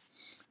question.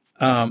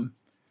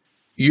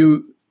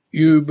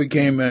 You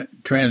became a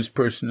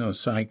transpersonal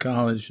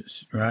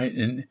psychologist, right?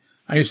 And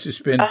I used to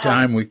spend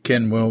time with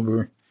Ken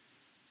Wilber,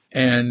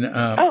 and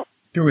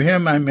through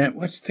him I met,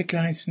 what's the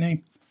guy's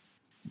name?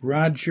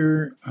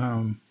 Roger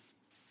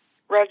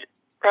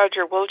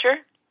Wilcher.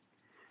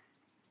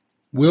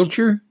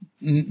 Wilcher?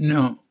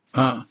 No.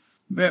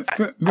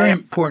 Very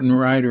important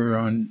writer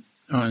on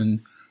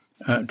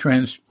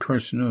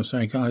transpersonal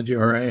psychology,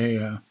 or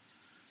a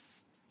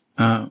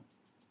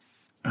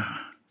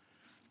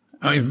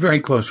very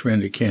close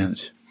friend of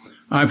Ken's.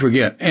 I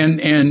forget.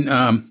 And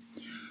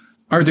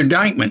Arthur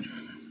Dykman,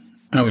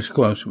 I was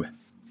close with.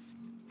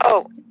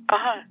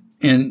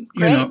 And,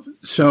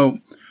 so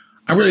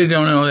I really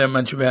don't know that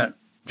much about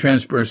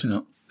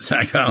transpersonal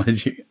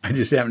psychology. I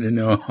just happen to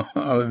know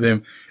all of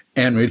them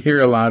and would hear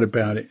a lot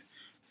about it.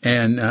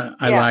 And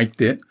I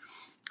liked it.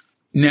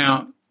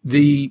 Now,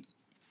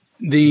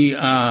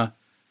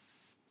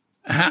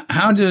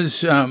 how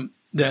does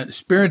the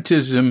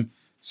Spiritism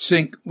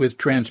sync with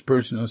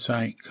transpersonal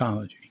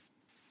psychology?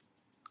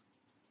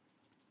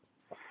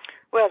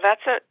 Well,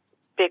 that's a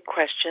big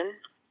question.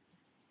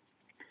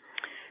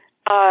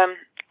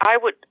 I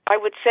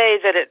would say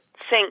that it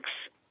syncs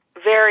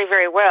very,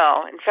 very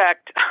well. In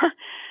fact,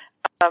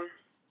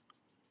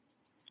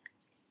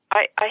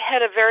 I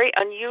had a very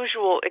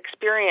unusual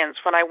experience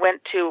when I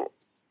went to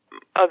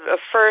the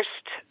first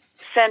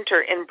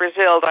center in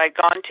Brazil that I'd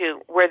gone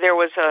to, where there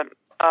was a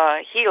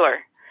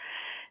healer.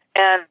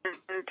 And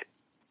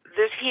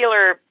this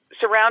healer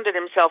surrounded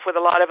himself with a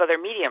lot of other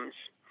mediums.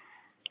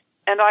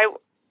 And I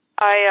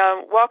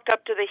walked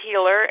up to the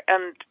healer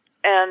and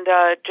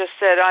just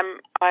said,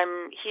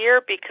 I'm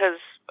here because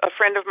a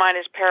friend of mine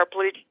is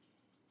paraplegic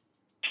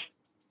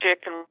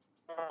sick and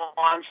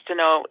wants to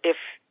know if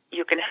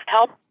you can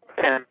help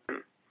him.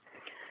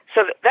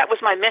 So that was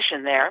my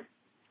mission there,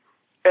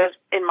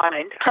 in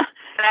mind.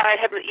 And I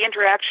had the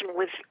interaction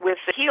with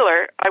the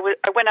healer. I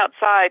went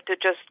outside to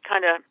just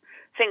kind of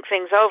think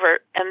things over,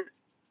 and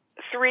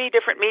 3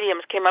 different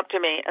mediums came up to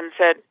me and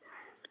said,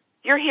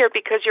 "You're here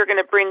because you're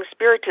going to bring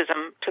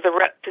spiritism to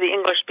the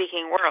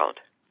English-speaking world."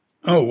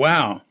 Oh,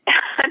 wow.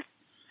 And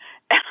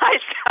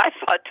I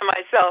thought to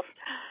myself,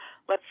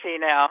 let's see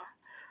now,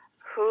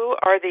 who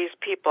are these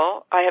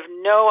people? I have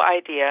no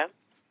idea.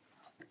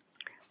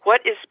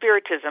 What is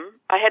spiritism?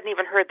 I hadn't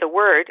even heard the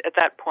word at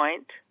that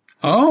point.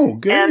 Oh,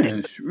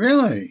 goodness,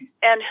 really?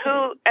 And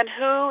who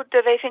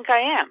do they think I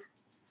am?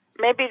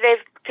 Maybe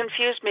they've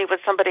confused me with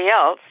somebody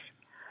else.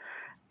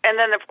 And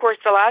then, of course,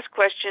 the last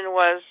question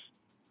was,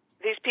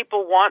 these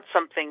people want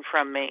something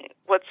from me.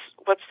 What's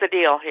the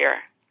deal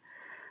here?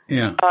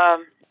 Yeah.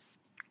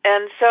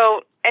 And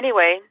so,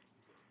 anyway,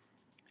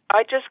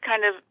 I just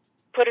kind of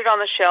put it on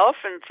the shelf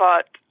and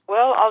thought,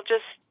 well, I'll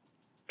just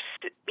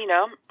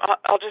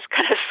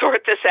kind of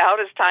sort this out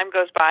as time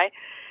goes by.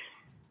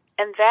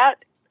 And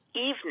that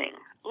evening,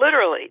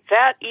 literally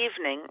that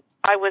evening,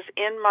 I was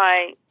in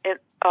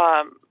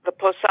the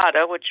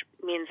posada, which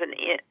means an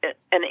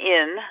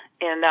inn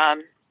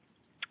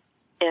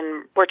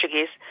in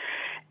Portuguese,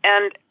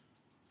 and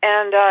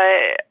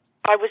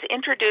I was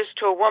introduced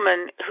to a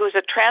woman who's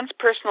a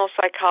transpersonal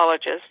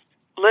psychologist,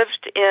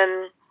 lived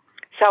in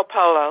Sao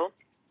Paulo,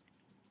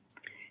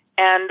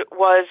 and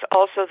was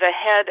also the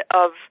head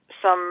of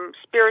some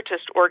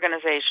spiritist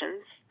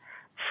organizations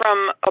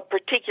from a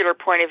particular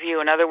point of view.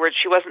 In other words,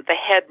 she wasn't the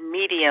head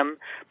medium,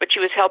 but she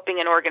was helping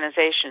an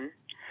organization.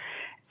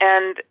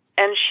 And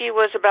she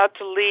was about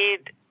to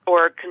lead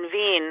or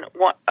convene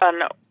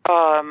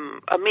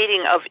a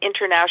meeting of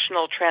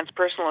International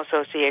Transpersonal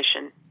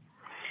Association.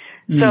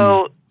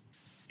 So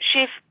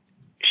she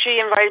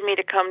invited me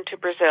to come to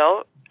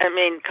Brazil,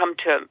 come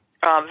to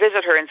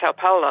visit her in Sao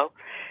Paulo,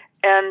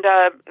 and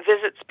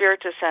visit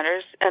spiritist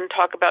centers and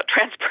talk about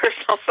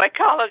transpersonal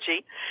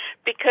psychology,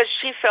 because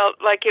she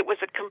felt like it was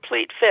a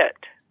complete fit.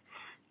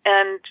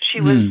 And she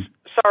was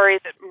sorry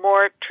that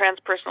more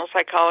transpersonal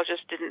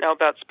psychologists didn't know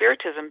about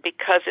spiritism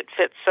because it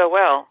fits so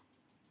well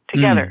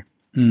together.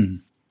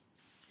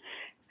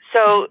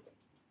 So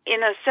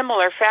in a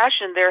similar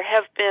fashion, there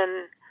have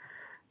been,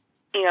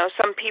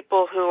 some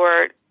people who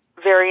are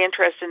very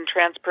interested in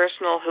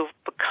transpersonal who've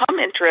become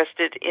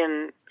interested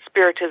in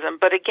spiritism.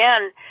 But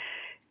again,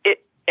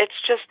 it's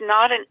just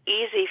not an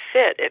easy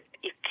fit.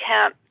 You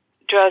can't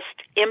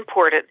just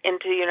import it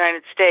into the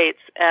United States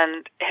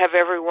and have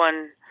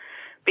everyone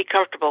be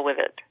comfortable with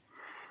it.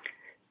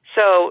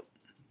 So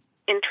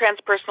in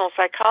transpersonal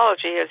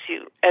psychology,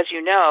 as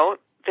you know,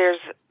 there's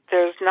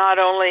not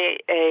only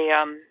a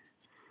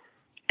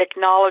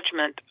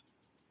acknowledgement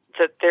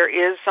that there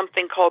is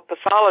something called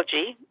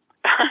pathology,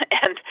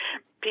 and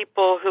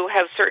people who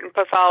have certain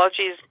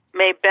pathologies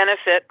may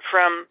benefit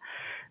from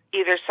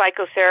either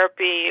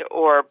psychotherapy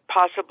or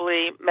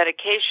possibly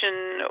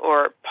medication,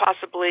 or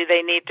possibly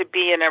they need to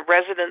be in a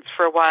residence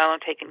for a while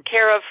and taken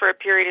care of for a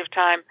period of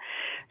time.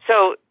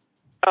 So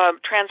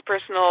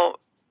transpersonal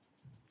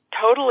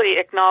totally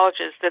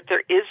acknowledges that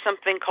there is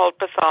something called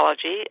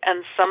pathology,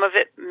 and some of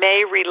it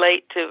may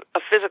relate to a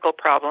physical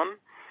problem,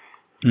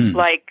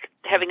 like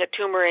having a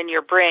tumor in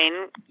your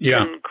brain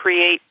can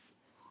create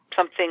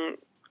something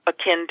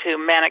akin to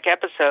manic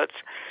episodes.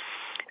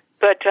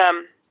 But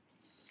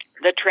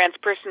the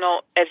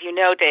transpersonal, as you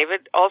know,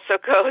 David, also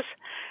goes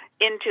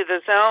into the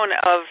zone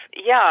of,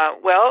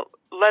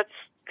 let's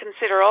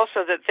consider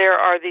also that there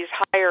are these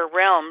higher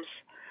realms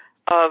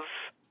of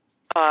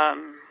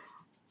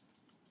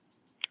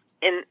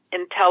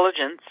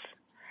intelligence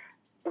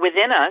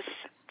within us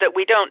that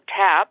we don't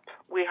tap.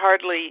 We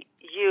hardly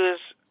use,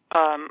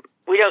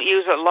 we don't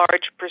use a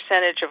large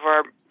percentage of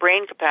our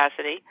brain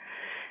capacity.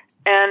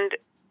 And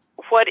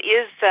what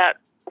is that?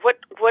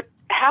 What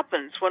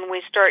happens when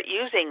we start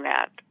using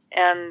that?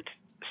 And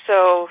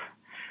so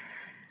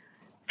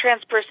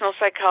transpersonal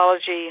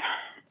psychology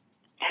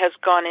has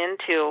gone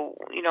into,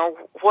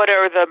 what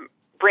are the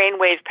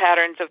brainwave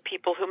patterns of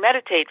people who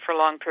meditate for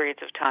long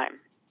periods of time?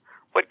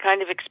 What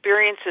kind of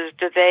experiences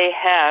do they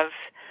have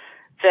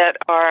that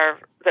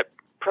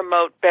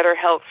promote better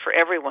health for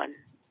everyone?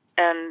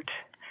 And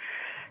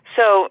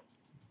so,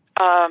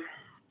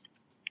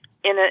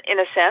 in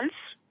a sense,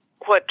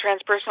 what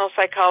transpersonal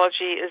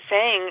psychology is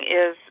saying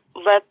is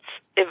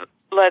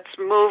let's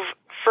move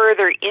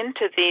further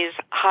into these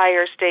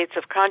higher states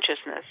of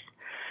consciousness,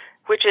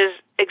 which is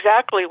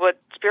exactly what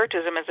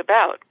Spiritism is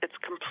about. It's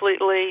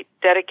completely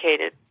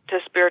dedicated to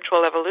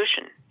spiritual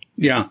evolution.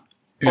 Yeah.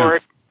 Or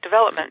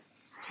development.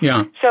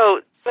 Yeah.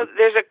 So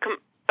there's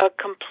a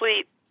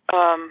complete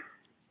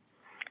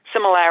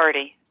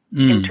similarity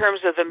in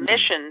terms of the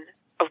mission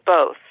of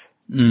both.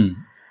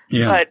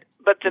 Yeah.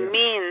 But the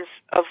means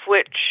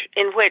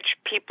in which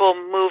people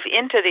move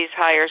into these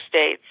higher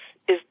states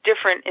is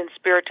different in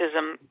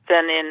Spiritism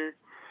than in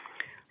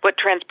what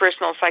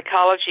transpersonal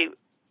psychology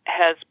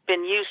has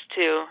been used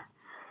to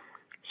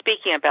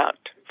speaking about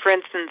For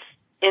instance,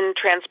 in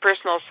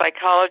transpersonal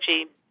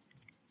psychology,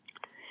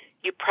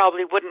 you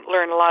probably wouldn't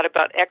learn a lot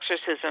about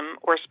exorcism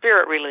or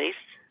spirit release.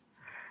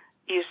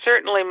 You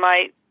certainly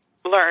might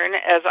learn,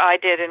 as I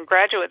did in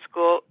graduate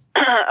school,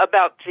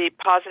 about the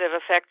positive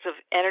effects of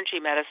energy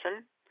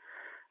medicine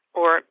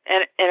or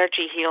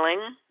energy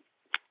healing.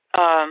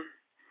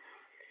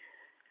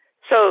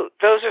 So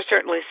those are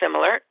certainly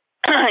similar.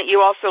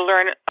 You also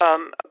learn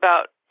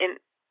about,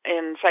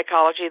 in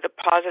psychology, the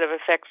positive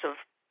effects of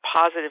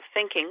positive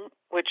thinking,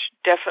 which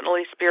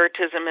definitely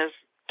Spiritism is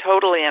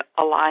totally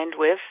aligned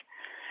with.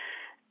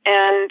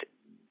 And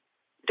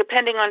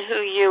depending on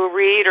who you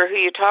read or who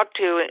you talk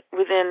to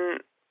within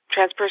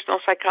transpersonal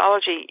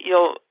psychology,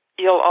 you'll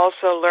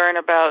also learn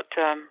about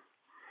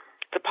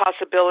the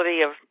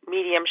possibility of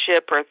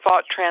mediumship or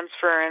thought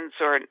transference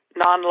or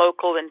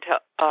non-local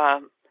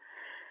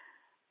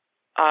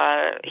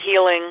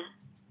healing.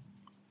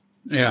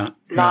 Yeah.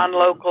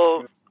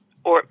 Non-local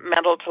or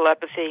mental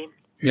telepathy.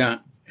 Yeah.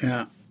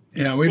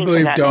 We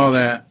believed all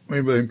that. We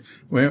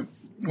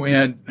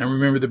had. I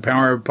remember The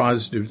Power of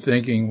Positive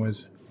Thinking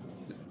was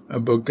a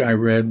book I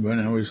read when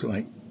I was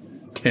like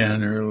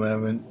 10 or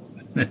 11.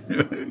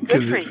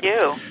 Good for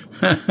you.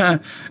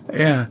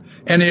 Yeah,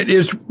 and it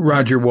is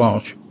Roger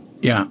Walsh.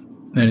 Yeah,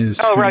 that is.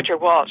 Oh, Roger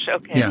Walsh.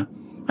 Okay. Yeah,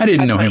 I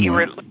didn't know him.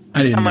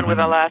 I didn't someone know with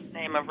him. a last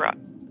name of Roger.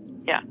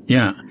 Yeah.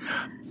 Yeah.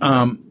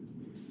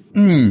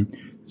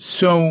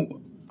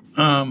 So,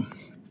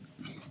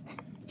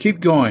 keep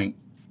going.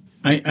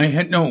 I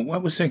had no.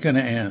 What was I going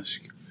to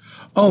ask?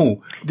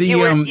 Oh, you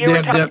were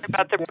talking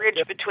about the bridge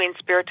between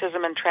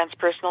Spiritism and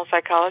transpersonal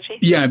psychology.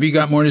 Yeah. Have you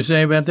got more to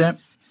say about that?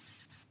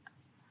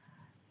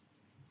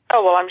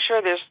 Oh, well, I'm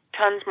sure there's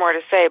tons more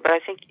to say, but I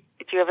think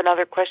if you have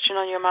another question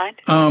on your mind.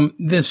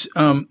 With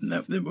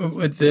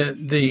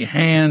the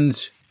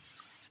hands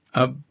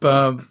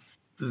above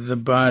the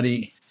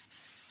body,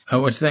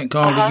 what's that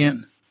called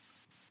again?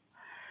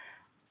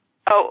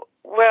 Oh,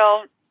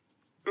 well,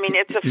 I mean,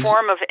 it's a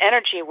form of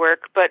energy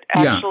work, but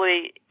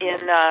actually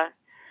in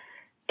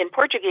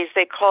Portuguese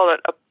they call it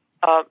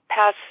a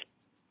pass,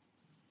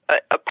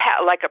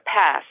 like a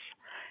pass,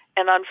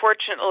 and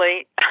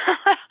unfortunately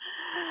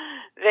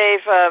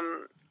they've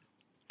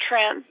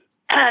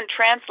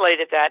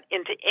translated that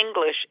into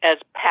English as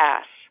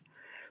pass,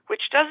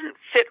 which doesn't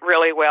fit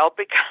really well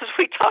because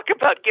we talk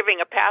about giving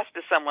a pass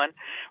to someone,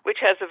 which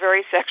has a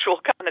very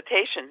sexual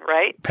connotation,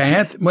 right?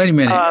 Path? Wait a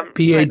minute.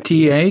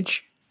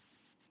 P-A-T-H?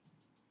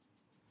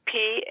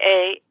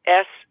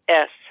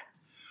 P-A-S-S.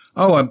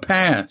 Oh, a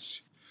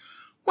pass.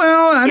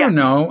 Well, I don't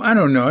know.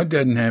 It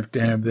doesn't have to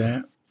have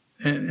that.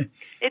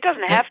 It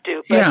doesn't have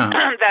to, but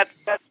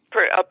that's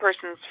a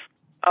person's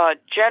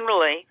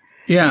generally,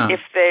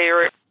 if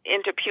they're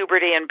into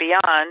puberty and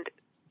beyond,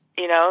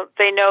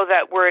 they know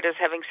that word as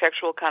having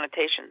sexual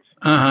connotations.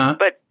 Uh-huh.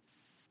 But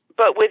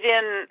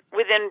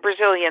within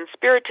Brazilian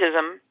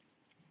Spiritism,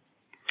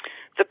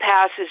 the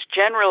pass is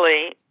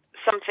generally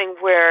something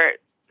where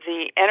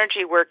the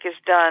energy work is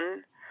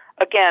done,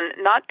 again,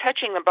 not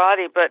touching the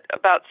body, but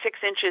about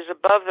 6 inches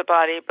above the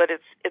body, but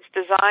it's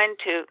designed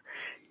to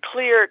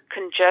clear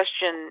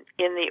congestion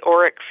in the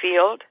auric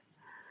field,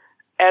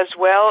 as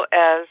well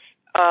as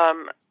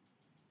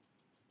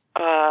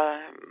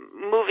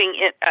moving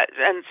in,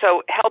 and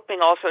so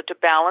helping also to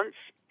balance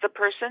the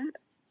person,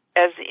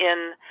 as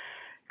in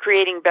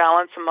creating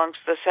balance amongst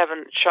the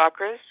 7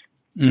 chakras.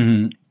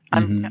 Mm-hmm.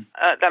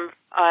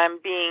 I'm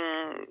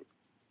being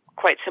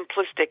quite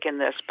simplistic in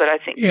this, but I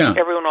think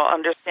everyone will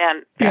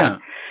understand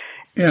that.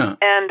 Yeah.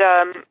 And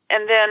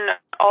then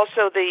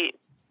also the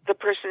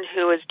person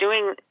who is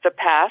doing the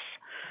pass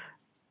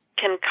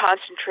can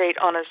concentrate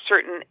on a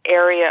certain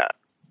area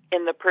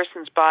in the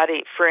person's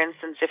body. For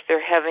instance, if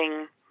they're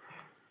having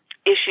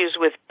issues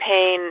with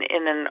pain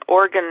in an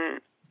organ,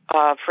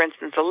 for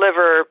instance, a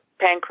liver,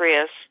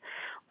 pancreas,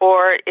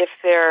 or if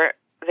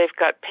they've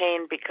got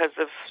pain because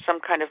of some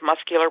kind of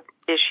muscular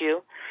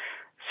issue.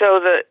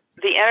 So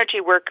the energy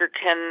worker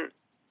can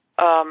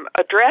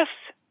address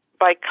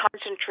by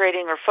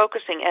concentrating or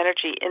focusing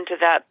energy into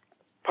that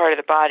part of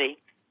the body.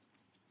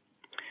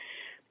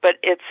 But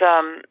it's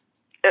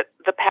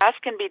the pass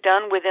can be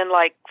done within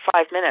like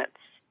 5 minutes.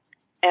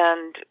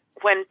 And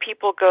when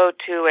people go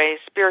to a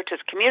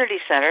Spiritist community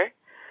center,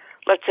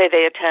 let's say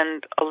they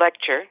attend a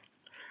lecture,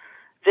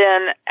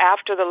 then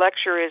after the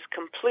lecture is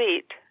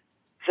complete,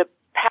 the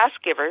pass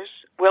givers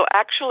will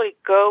actually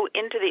go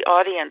into the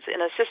audience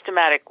in a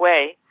systematic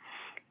way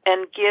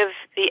and give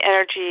the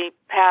energy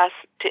pass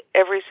to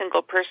every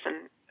single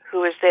person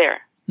who is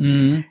there.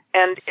 Mm-hmm.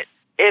 And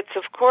it's,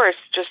 of course,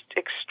 just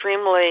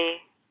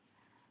extremely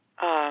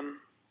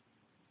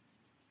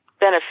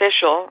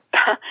beneficial,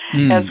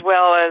 as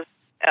well as,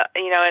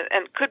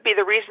 and could be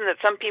the reason that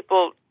some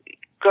people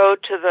go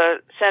to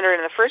the center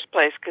in the first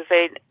place, because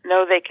they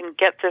know they can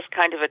get this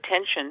kind of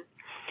attention,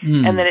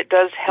 and that it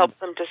does help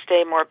them to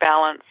stay more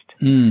balanced,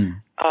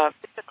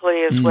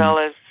 physically as well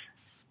as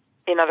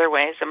in other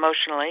ways,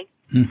 emotionally.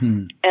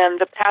 Mm-hmm. And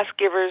the pass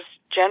givers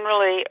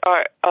generally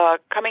are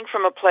coming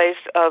from a place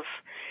of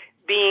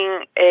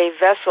being a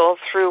vessel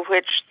through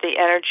which the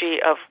energy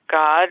of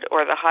God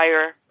or the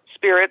higher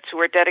spirits who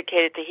are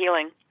dedicated to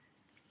healing,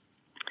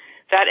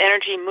 that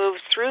energy moves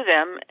through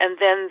them, and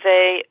then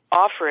they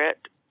offer it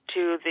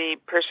to the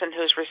person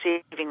who's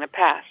receiving the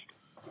past.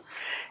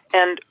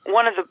 And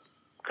one of the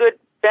good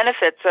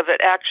benefits of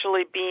it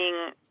actually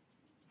being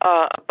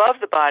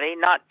above the body,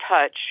 not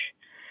touch,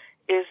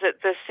 is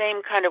that the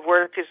same kind of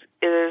work is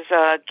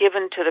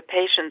given to the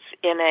patients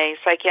in a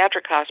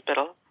psychiatric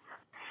hospital.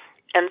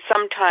 And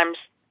sometimes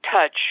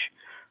touch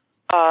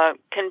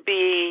can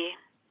be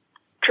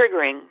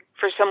triggering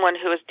for someone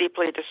who is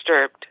deeply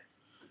disturbed.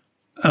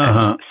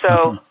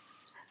 So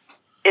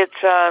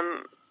it's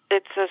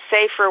a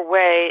safer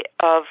way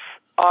of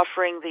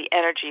offering the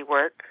energy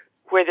work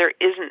where there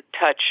isn't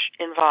touch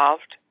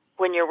involved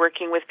when you're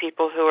working with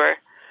people who are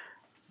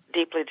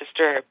deeply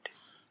disturbed.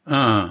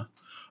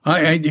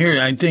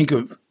 I think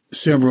of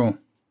several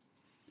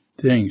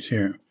things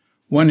here.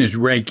 One is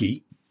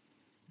Reiki.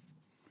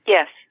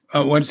 Yes.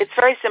 It's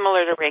very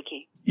similar to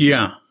Reiki.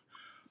 Yeah.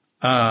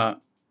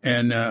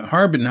 And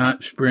Harbin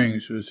Hot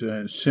Springs was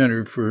a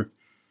center for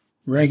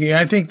Reiki.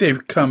 I think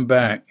they've come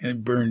back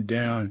and burned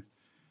down.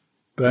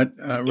 But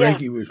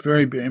Reiki was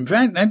very big. In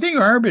fact, I think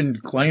Harbin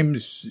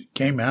claims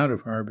came out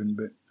of Harbin,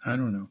 but I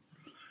don't know.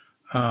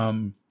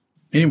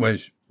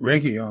 Anyways,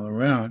 Reiki all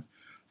around.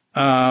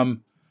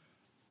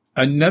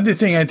 Another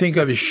thing I think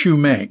of is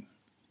Shumei,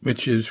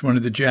 which is one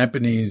of the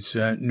Japanese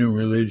new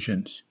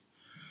religions.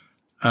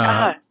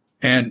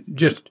 And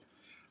just,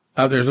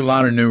 there's a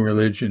lot of new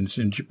religions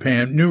in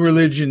Japan. New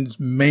religions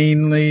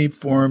mainly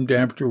formed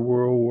after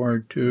World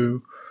War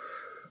II.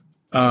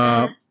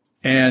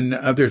 And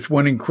there's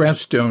one in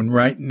Crestone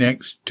right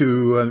next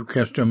to the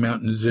Crestone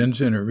Mountain Zen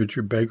Center,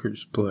 Richard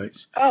Baker's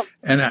place. Oh.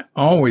 And I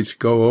always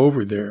go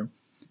over there.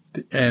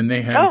 And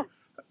they have,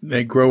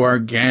 they grow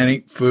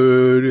organic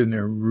food and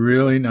they're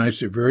really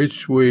nice. They're very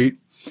sweet.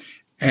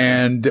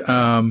 And,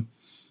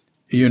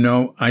 you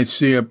know, I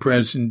see a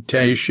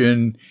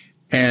presentation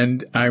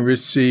and I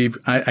receive,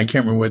 I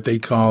can't remember what they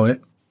call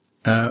it,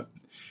 the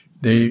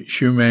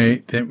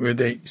shumei, where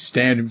they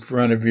stand in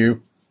front of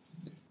you,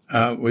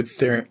 with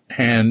their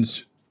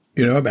hands,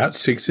 you know, about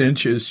 6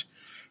 inches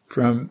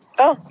from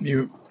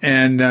you.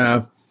 And,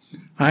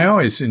 I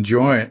always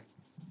enjoy it.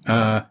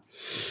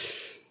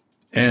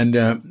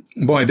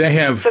 Boy, they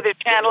have. So they're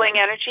channeling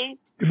energy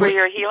for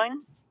your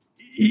healing?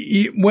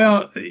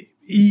 Well,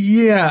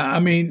 yeah. I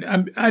mean,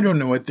 I don't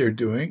know what they're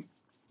doing.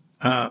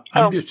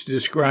 I'm just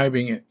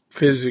describing it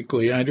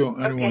physically. I don't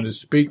want to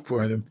speak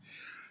for them.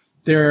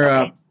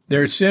 Their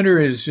center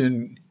is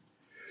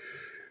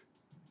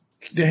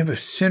they have a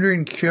center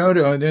in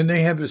Kyoto, and then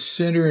they have a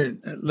center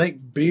in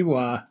Lake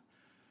Biwa,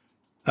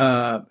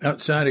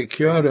 outside of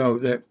Kyoto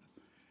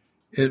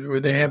where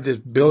they have this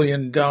 $1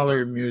 billion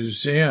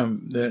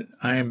museum that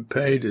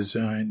IMPE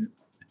designed.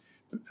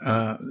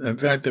 In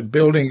fact, the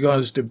building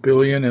cost $1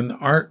 billion and the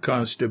art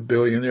cost $1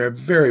 billion. They're a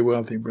very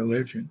wealthy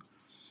religion.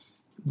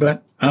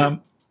 But, I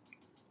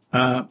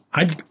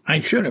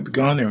should have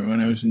gone there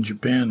when I was in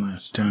Japan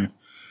last time.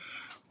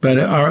 But,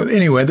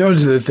 anyway,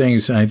 those are the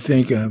things I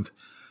think of.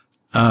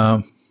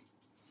 And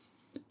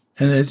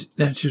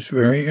that's just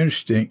very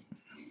interesting.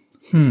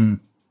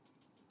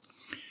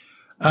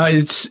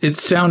 It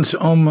sounds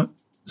almost,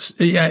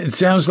 it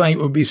sounds like it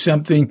would be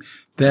something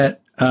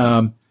that,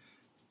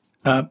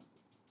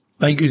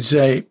 like you'd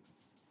say,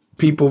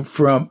 people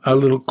from a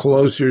little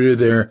closer to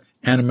their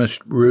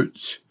animist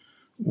roots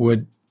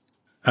would,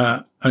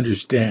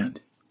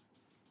 understand.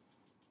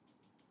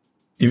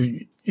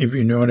 If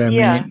you know what I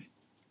mean.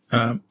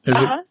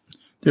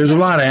 There's a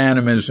lot of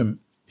animism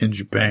in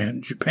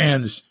Japan.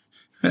 Japan's,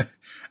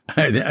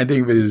 I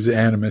think of it as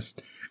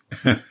animist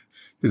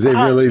because they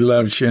really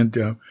love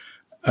Shinto.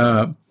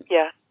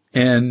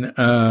 And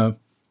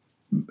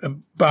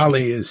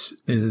Bali is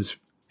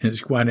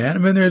quite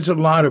animist. There's a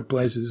lot of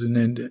places in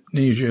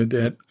Indonesia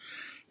that,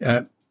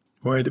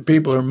 where the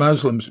people are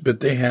Muslims, but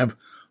they have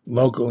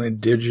local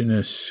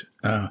indigenous,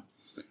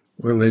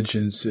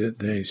 religions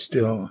that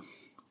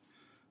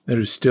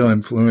still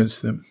influence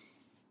them.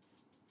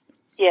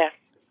 Yes.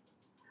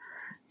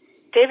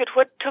 David,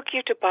 what took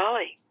you to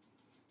Bali?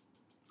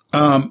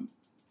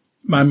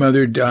 My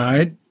mother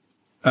died,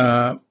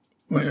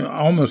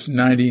 almost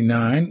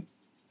 99,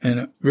 and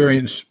a very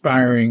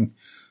inspiring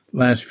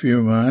last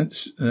few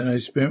months that I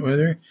spent with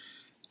her.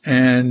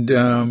 And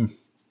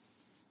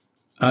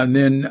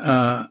then,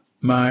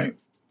 my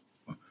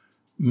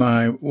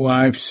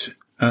wife's,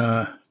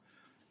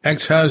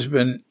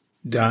 ex-husband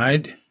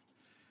died,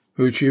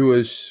 who she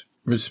was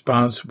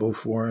responsible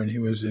for, and he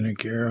was in a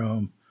care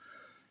home.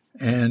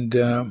 And,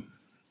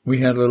 we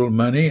had a little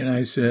money, and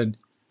I said,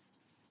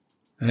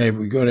 hey, if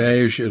we go to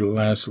Asia, it'll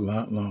last a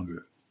lot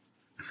longer.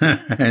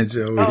 And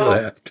so we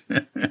left.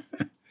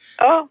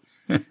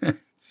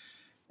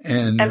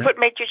 And what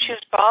made you choose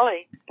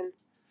Bali?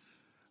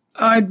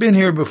 I'd been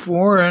here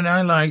before, and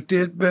I liked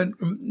it, but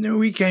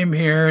we came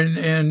here,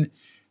 and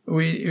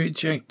we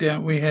checked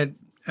out. We had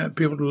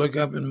people to look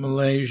up in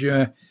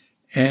Malaysia,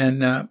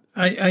 and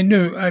I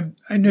knew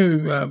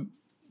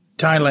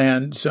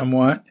Thailand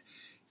somewhat.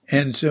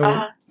 And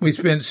so we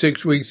spent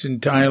 6 weeks in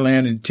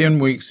Thailand and 10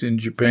 weeks in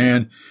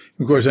Japan.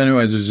 Of course, I know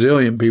there's a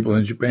zillion people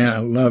in Japan. I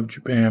love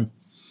Japan.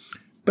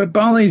 But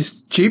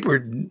Bali's cheaper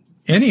than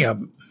any of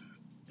them.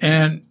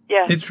 And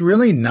it's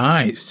really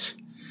nice.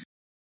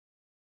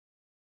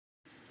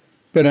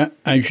 But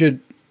I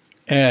should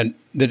add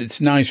that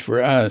it's nice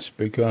for us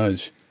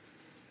because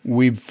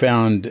we've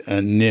found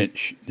a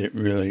niche that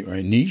really, or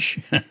a niche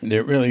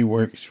that really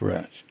works for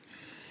us.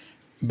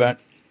 But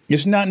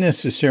it's not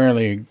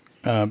necessarily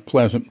a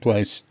pleasant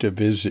place to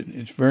visit.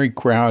 It's very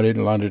crowded,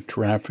 a lot of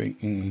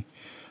traffic, and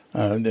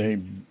they're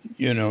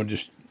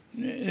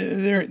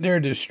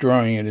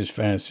destroying it as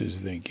fast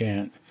as they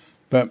can.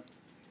 But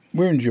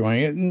we're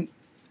enjoying it, and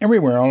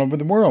everywhere, all over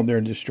the world,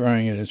 they're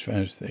destroying it as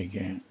fast as they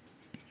can.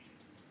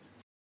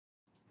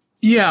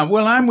 Yeah,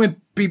 well, I'm with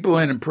people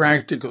in a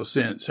practical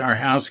sense. Our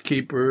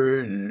housekeeper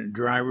and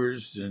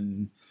drivers,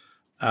 and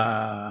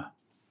I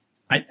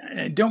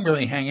don't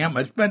really hang out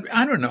much, but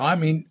I don't know. I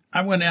mean,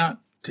 I went out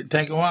to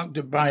take a walk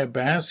to buy a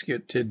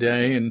basket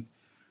today, and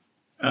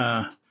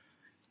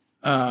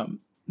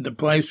the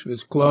place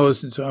was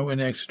closed, and so I went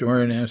next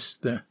door and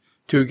asked the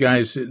two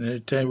guys sitting at a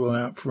table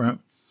out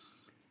front,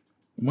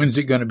 when's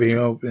it going to be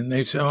open?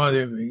 They said, oh,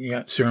 they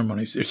got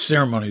ceremonies. There's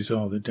ceremonies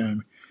all the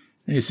time.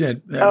 And he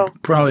said,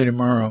 probably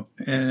tomorrow.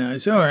 And I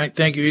said, all right,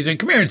 thank you. He said,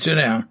 come here and sit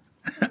down.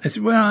 I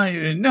said, well,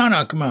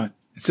 no, come on.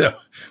 So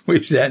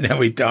we sat down,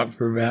 we talked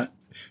for about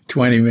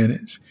 20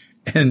 minutes.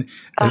 And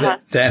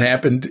that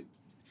happened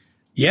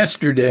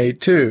yesterday,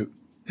 too.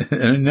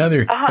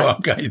 Another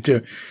walk I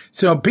took.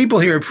 So people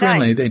here are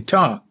friendly. Nice. They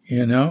talk,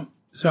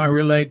 So I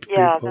relate to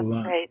people a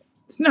lot. Great.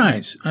 It's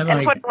nice. I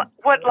like it.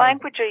 What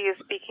language are you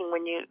speaking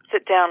when you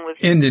sit down with...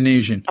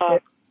 Indonesian.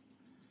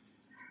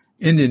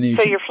 Indonesian.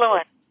 So you're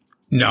fluent?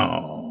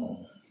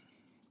 No.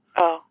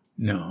 Oh.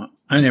 No,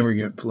 I never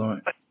get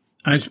fluent.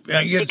 I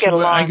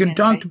can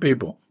talk to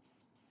people.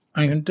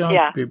 I can talk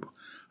to people.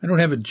 I don't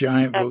have a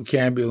giant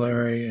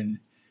vocabulary, and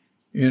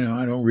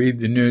I don't read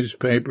the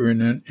newspaper,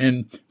 and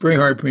very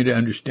hard for me to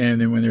understand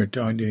them when they're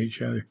talking to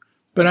each other.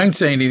 But I can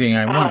say anything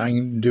I want. I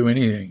can do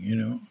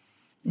anything.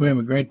 We have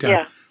a great time.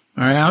 Yeah.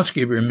 Our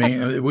housekeeper and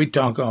me, we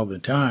talk all the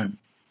time.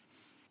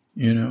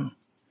 Yeah,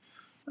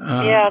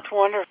 it's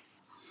wonderful.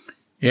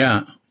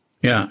 Yeah.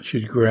 Yeah,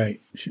 she's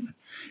great.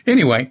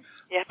 Anyway,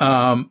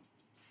 I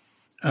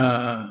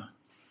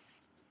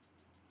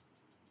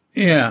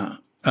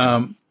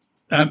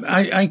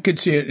could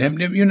see it.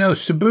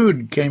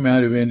 Subud came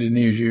out of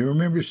Indonesia. You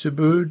remember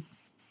Subud?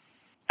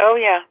 Oh,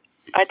 yeah,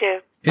 I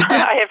do.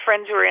 I have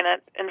friends who are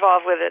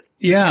involved with it.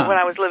 Yeah. When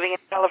I was living in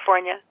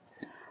California.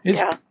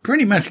 It's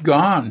pretty much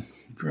gone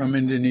from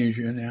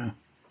Indonesia now.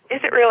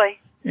 Is it really?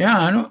 Yeah,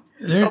 I don't.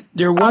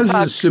 There was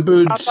a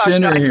Subud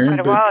Center here. Quite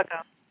a while ago.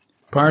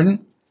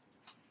 Pardon?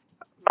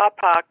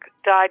 Bapak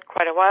died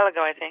quite a while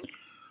ago, I think.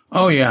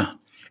 Oh, yeah.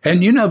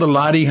 And the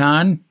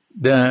Latihan,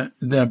 the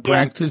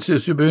practice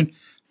of Subud,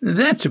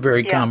 that's a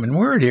very common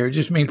word here. It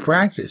just means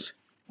practice.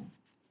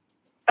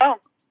 Oh.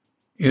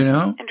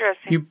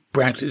 Interesting. You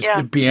practice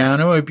the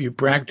piano, if you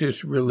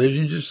practice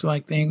religion, just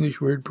like the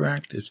English word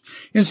practice.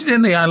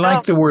 Incidentally, I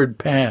like the word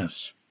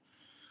pass.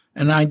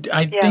 And I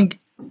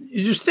think,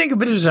 you just think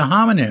of it as a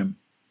homonym,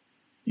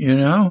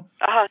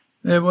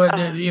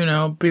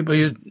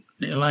 people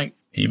like,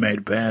 he made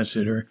a pass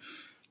at her.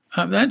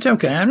 That's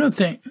okay.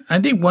 I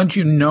think once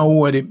you know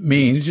what it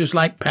means, just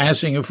like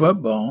passing a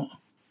football,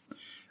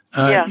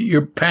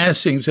 you're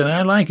passing, so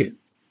I like it.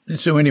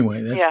 So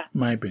anyway, that's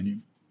my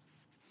opinion.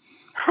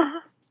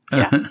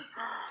 That's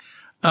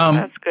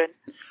good.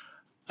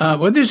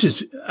 Well, this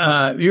is,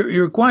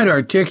 you're quite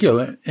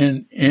articulate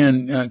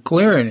and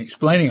clear in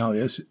explaining all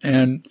this.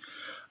 And,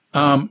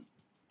 but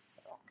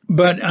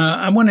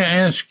I want to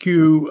ask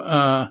you,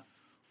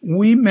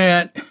 we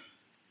met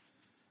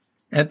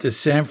at the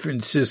San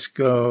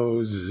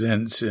Francisco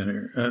Zen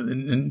Center.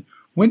 And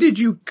when did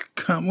you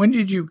come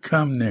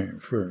there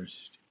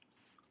first?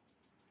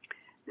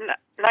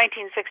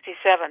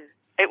 1967.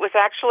 It was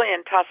actually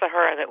in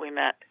Tassajara that we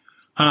met.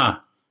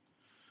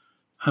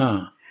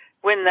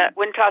 When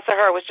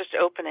Tassajara was just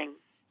opening.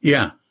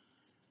 Yeah.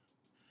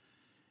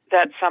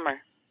 That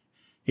summer.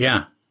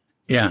 Yeah.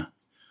 Yeah.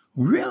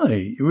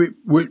 Really?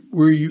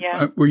 Were you,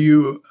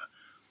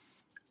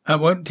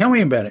 well, tell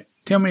me about it.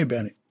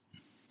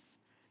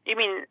 You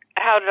mean,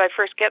 how did I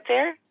first get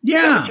there? Yeah.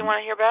 Is that what you want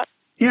to hear about?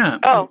 Yeah.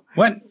 Oh.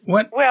 What?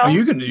 Well,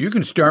 you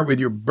can start with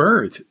your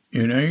birth.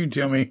 You can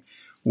tell me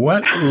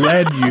what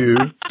led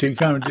you to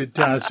come to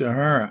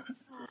Tassajara.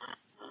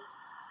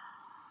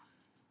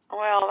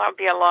 Well, that would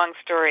be a long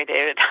story,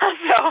 David.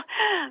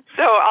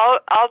 so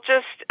I'll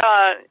just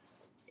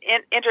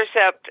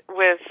intercept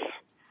with.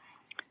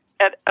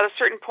 At a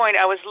certain point,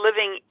 I was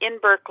living in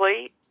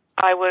Berkeley.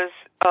 I was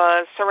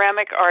a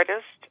ceramic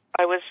artist.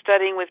 I was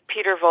studying with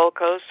Peter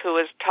Volkos, who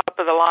was top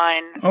of the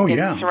line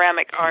in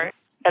ceramic art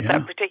at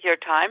that particular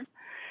time.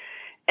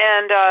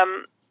 And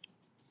I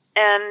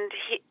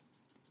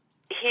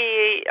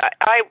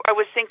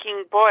was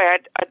thinking, boy,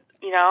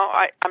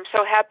 I'm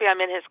so happy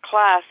I'm in his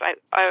class.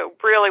 I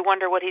really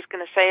wonder what he's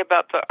going to say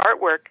about the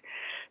artwork.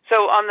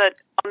 So on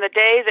the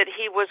day that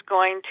he was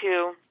going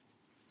to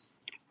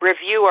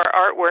review our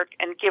artwork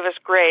and give us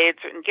grades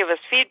and give us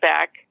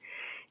feedback,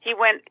 he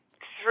went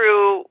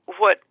through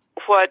what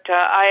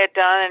I had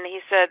done, and he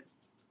said,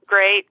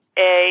 "Great,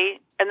 A,"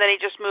 and then he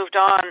just moved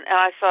on. And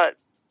I thought,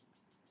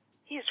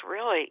 he's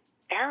really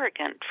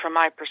arrogant from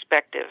my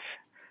perspective.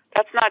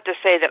 That's not to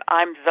say that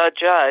I'm the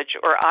judge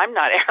or I'm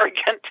not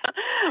arrogant,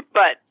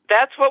 but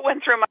that's what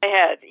went through my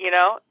head,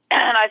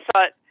 And I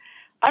thought,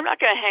 I'm not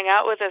going to hang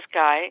out with this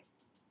guy.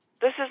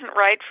 This isn't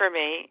right for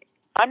me.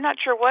 I'm not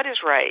sure what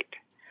is right.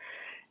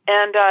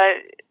 And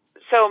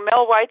so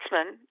Mel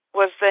Weitzman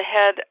was the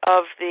head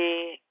of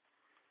the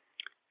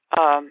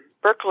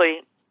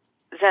Berkeley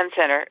Zen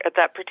Center at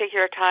that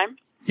particular time.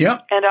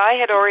 Yep. And I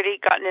had already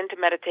gotten into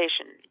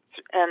meditation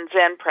and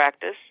Zen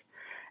practice.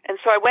 And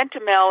so I went to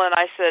Mel and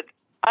I said,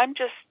 I'm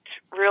just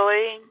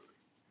really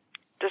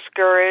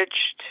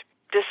discouraged,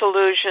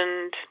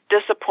 disillusioned,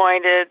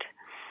 disappointed.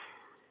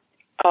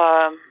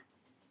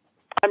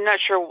 I'm not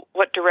sure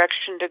what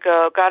direction to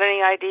go. Got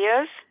any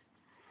ideas?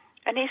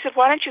 And he said,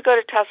 why don't you go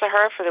to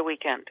Tassajara for the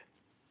weekend?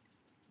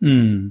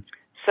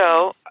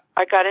 So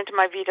I got into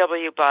my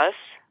VW bus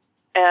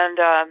and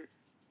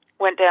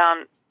went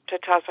down to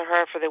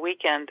Tassajara for the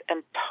weekend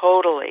and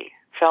totally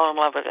fell in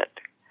love with it.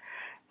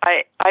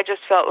 I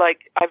just felt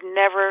like I've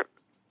never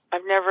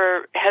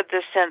had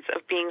this sense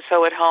of being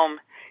so at home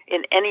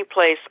in any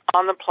place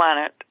on the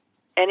planet,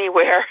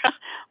 anywhere,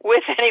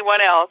 with anyone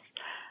else,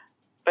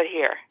 but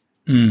here.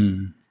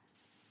 And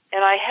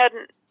I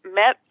hadn't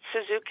met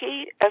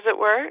Suzuki, as it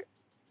were,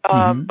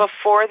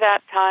 before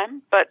that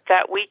time, but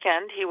that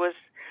weekend he was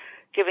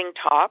giving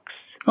talks.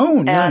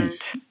 Oh, nice.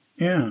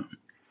 Yeah.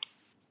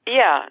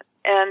 Yeah,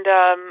 and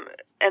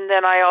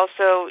then I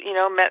also,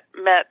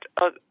 met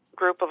a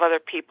group of other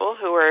people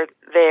who were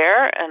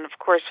there, and of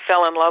course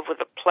fell in love with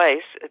the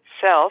place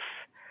itself.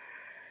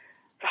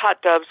 The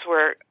hot tubs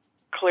were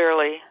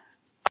clearly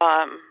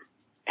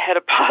had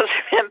a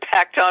positive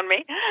impact on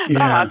me. Yeah.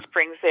 The hot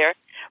springs there,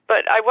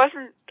 but I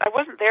wasn't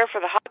there for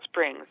the hot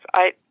springs.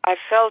 I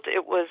felt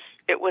it was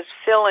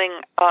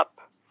filling up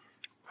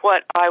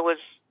what I was,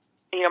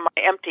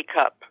 my empty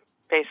cup.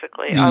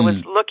 Basically, I was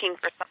looking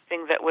for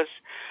something that was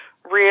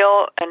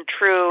real and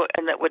true,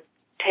 and that would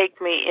take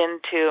me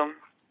into,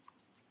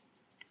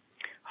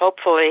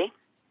 hopefully,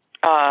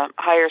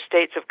 higher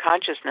states of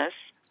consciousness.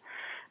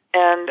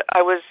 And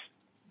I was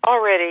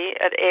already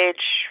at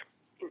age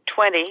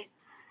 20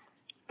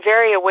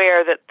 very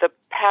aware that the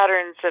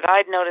patterns that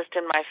I'd noticed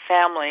in my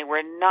family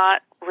were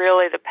not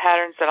really the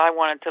patterns that I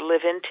wanted to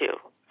live into.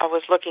 I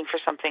was looking for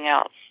something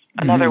else,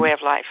 another way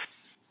of life,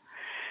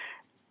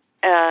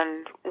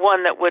 and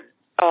one that would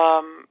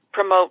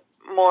promote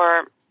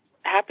more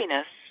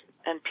happiness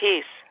and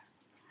peace.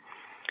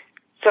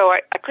 So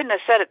I couldn't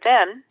have said it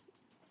then,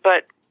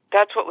 but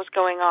that's what was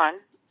going on,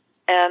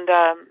 and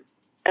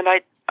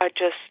I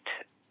just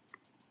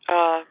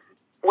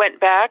went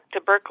back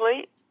to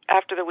Berkeley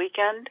after the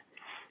weekend,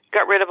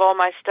 got rid of all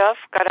my stuff,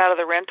 got out of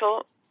the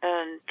rental,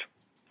 and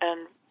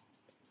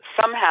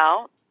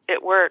somehow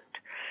it worked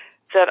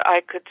that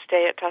I could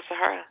stay at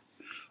Tassajara.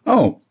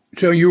 Oh,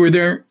 so you were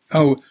there?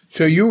 Oh,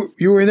 so you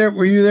were there?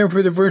 Were you there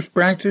for the first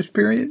practice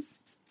period?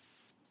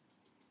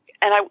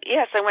 And I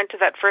went to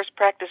that first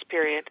practice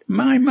period.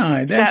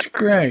 My, that's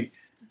great.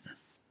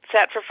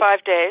 Sat for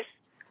 5 days.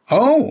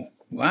 Oh,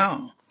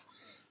 wow.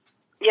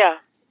 Yeah.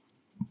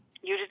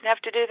 You didn't have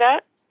to do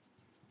that?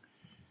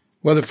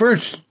 Well, the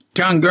first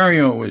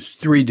Tangaryo was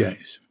 3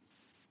 days.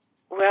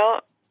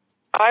 Well,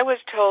 I was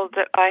told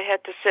that I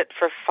had to sit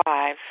for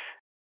 5.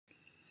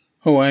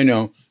 Oh, I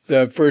know.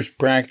 The first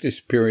practice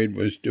period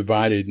was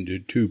divided into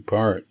 2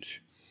 parts.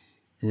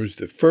 It was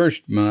the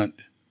first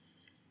month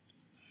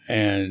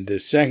and the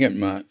second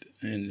month,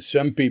 and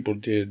some people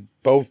did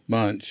both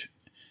months.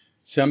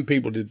 Some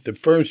people did the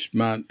first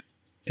month,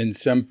 and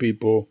some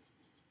people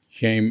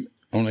came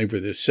only for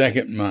the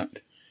second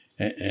month.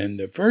 And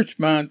the first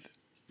month,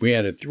 we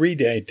had a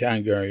 3-day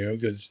Tangaryo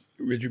because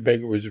Richard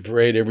Baker was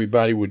afraid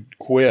everybody would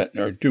quit,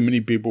 or too many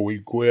people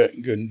would quit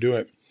and couldn't do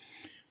it.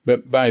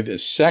 But by the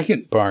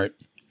second part,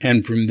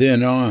 and from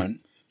then on,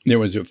 there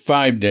was a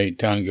 5-day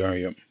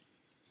Tangaryo.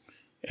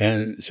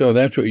 And so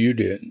that's what you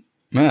did.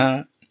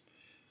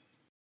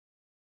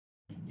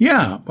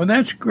 Yeah, well,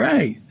 that's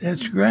great.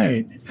 That's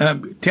great.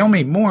 Tell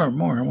me more.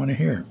 I want to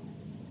hear.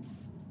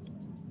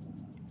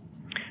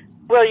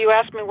 Well, you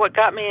asked me what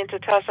got me into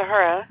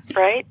Tassajara,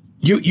 right?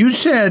 You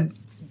said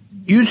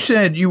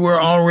you were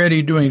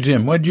already doing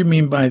Zen. What do you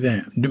mean by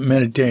that?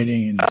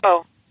 Meditating?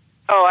 Oh,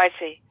 I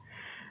see.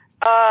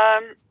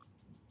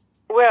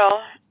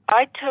 Well,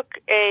 I took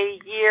a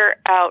year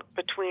out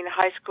between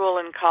high school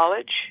and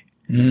college.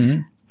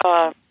 Mm-hmm.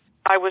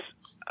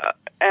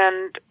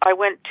 And I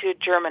went to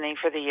Germany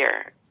for the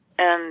year.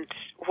 And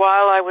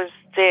while I was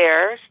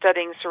there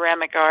studying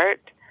ceramic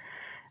art,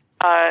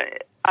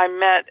 I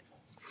met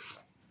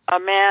a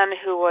man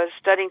who was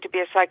studying to be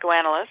a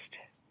psychoanalyst.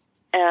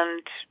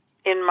 And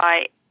in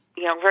my,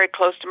 very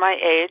close to my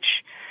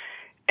age,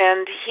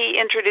 and he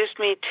introduced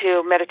me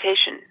to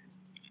meditation.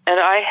 And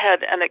I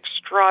had an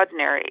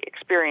extraordinary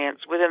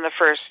experience within the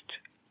first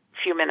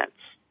few minutes.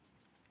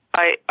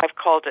 I've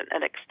called it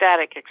an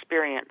ecstatic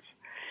experience.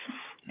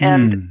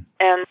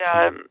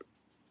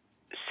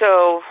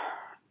 So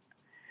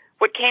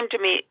what came to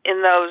me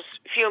in those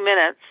few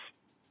minutes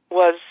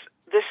was,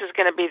 this is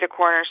going to be the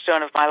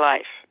cornerstone of my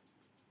life.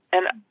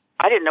 And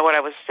I didn't know what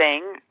I was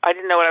saying. I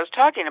didn't know what I was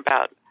talking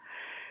about.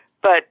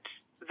 But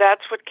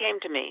that's what came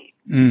to me.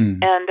 And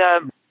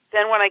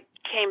then when I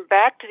came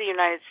back to the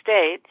United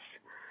States,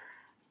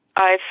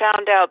 I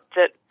found out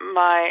that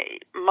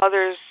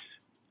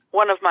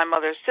one of my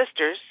mother's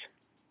sisters,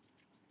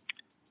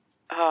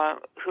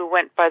 who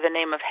went by the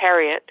name of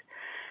Harriet,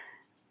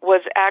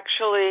 was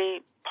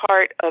actually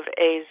part of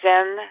a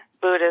Zen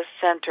Buddhist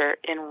center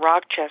in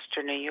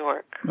Rochester, New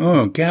York.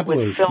 Oh, Kaplow.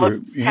 With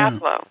Philip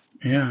Kaplow.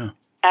 Yeah.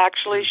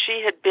 Actually,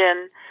 she had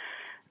been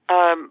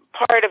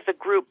part of the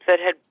group that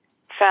had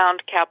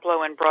found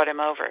Kaplow and brought him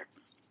over.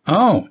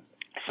 Oh.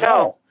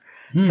 So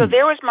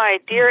there was my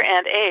dear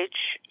Aunt H,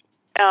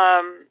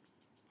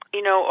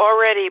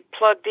 already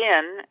plugged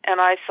in,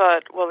 and I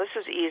thought, well, this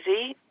is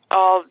easy.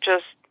 I'll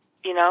just,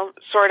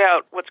 sort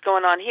out what's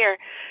going on here.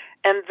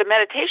 And the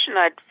meditation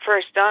I'd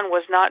first done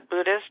was not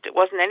Buddhist. It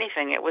wasn't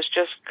anything. It was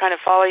just kind of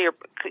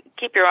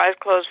keep your eyes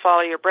closed,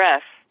 follow your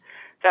breath.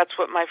 That's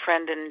what my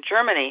friend in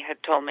Germany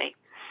had told me.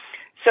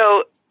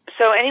 So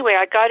anyway,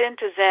 I got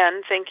into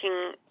Zen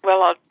thinking,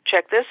 well, I'll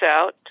check this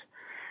out,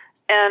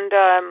 and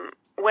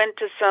went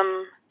to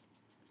some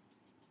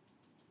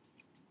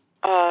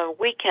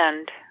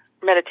weekend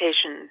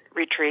meditation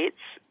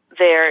retreats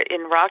there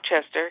in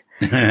Rochester.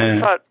 I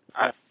thought,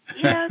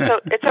 so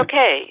it's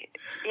okay,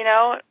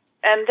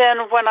 And then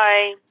when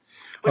I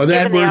was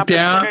that worked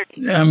out.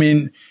 I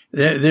mean,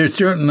 they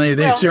certainly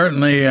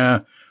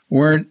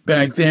weren't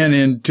back then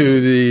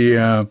into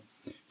the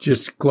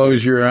just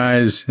close your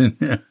eyes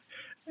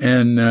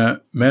and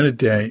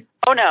meditate.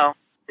 Oh no,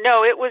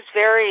 it was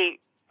very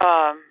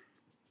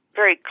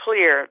very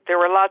clear. There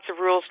were lots of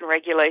rules and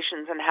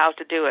regulations on how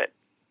to do it,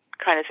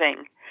 kind of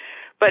thing.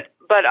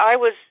 But I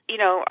was,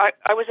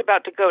 I was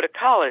about to go to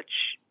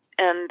college,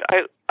 and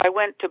I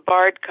went to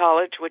Bard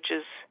College, which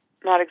is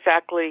not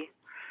exactly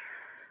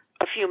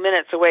a few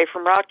minutes away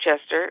from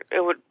Rochester.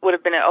 It would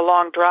have been a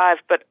long drive,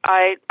 but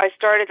I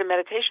started a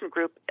meditation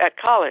group at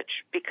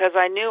college because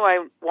I knew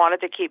I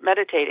wanted to keep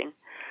meditating.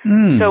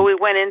 So we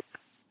went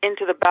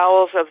into the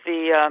bowels of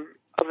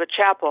the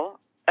chapel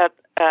at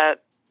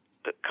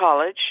the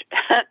college,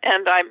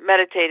 and I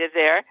meditated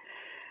there,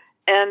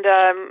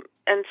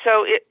 and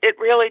so it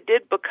really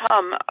did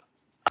become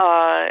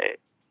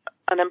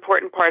an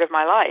important part of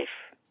my life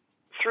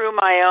through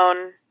my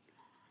own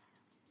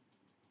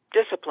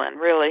discipline,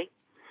 really.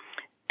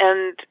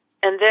 And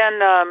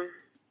then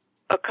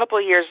a couple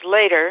of years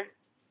later,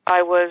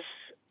 I was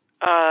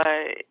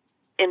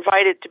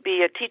invited to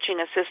be a teaching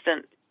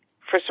assistant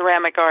for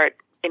ceramic art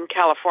in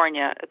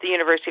California, at the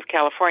University of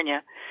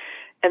California.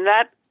 And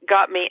that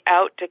got me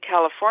out to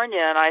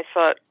California, and I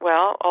thought,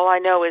 well, all I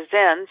know is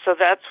Zen, so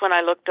that's when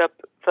I looked up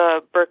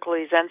the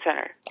Berkeley Zen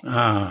Center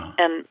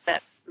and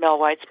met Mel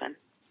Weitzman.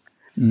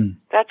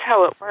 That's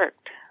how it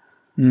worked.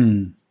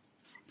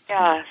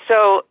 Yeah,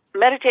 so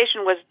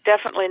meditation was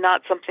definitely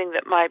not something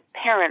that my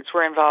parents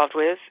were involved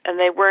with, and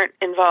they weren't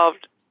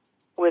involved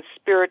with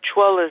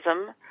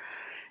spiritualism.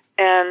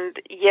 And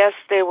yes,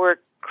 they were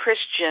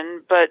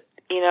Christian, but,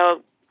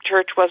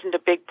 church wasn't a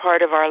big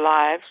part of our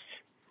lives.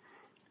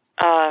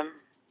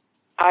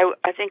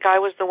 I think I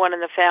was the one in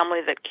the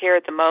family that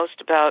cared the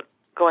most about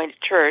going to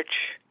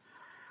church,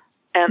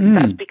 and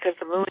that's because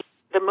the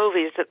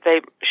movies that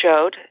they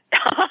showed,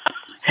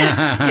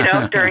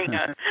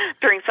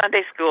 during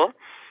Sunday school.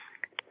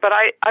 But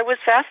I was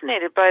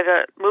fascinated by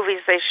the movies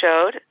they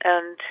showed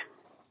and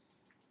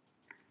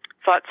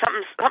thought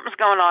something's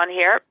going on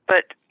here,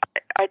 but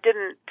I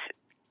didn't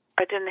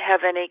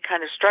have any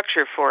kind of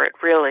structure for it,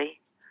 really,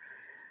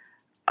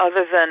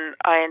 other than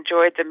I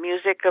enjoyed the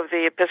music of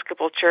the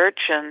Episcopal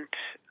Church and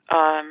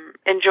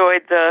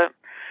enjoyed the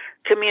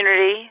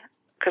community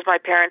because my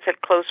parents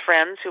had close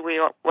friends who we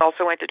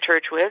also went to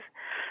church with.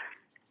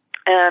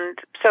 And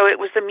so it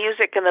was the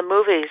music and the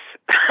movies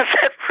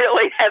that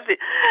really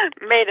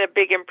made a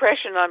big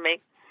impression on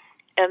me.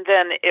 And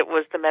then it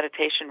was the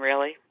meditation,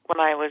 really, when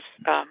I was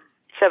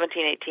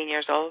 17, 18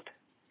 years old.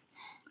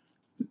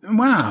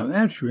 Wow,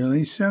 that's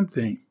really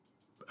something.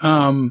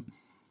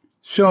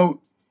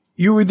 So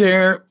you were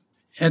there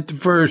at the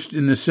first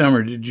in the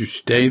summer. Did you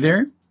stay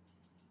there?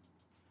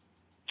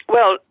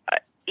 Well,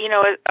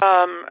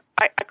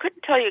 I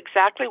couldn't tell you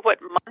exactly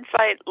what month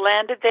I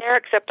landed there,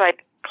 except I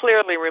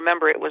clearly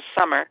remember it was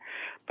summer,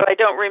 but I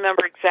don't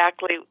remember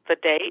exactly the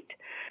date.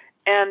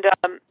 And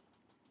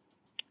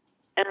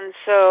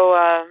so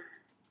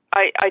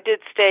I did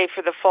stay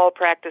for the fall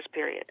practice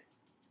period.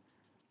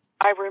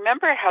 I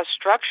remember how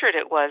structured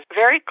it was,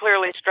 very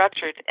clearly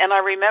structured, and I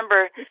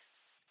remember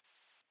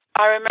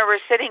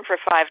sitting for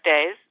 5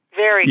 days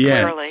very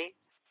clearly.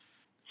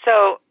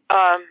 So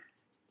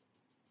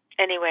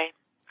anyway,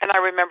 and I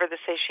remember the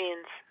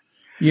Seychelles.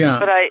 Yeah.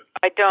 But I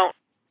don't,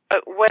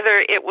 whether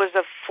it was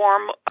a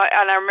form,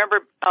 and I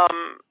remember,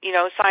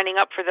 signing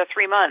up for the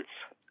 3 months,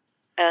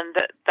 and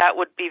that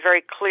would be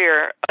very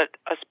clear, a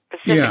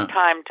specific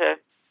time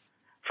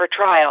for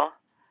trial.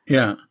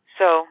 Yeah.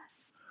 So,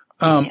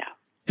 yeah.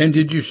 And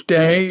did you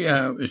stay?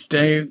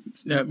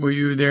 Were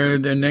you there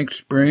the next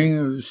spring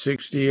of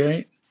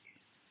 '68?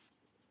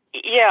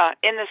 Yeah,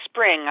 in the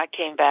spring I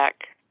came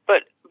back,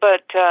 but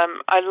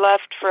I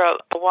left for a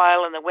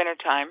while in the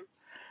wintertime,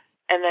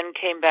 and then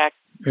came back.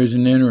 There's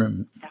an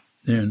interim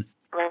then.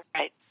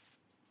 Right.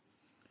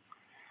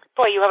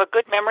 Boy, you have a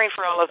good memory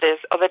for all of the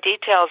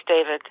details,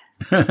 David.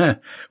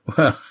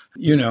 Well,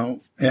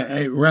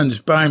 it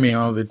runs by me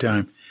all the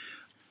time.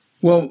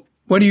 Well,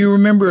 what do you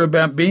remember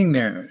about being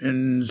there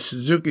in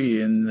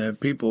Suzuki and the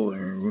people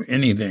or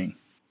anything?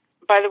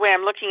 By the way,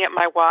 I'm looking at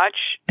my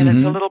watch, and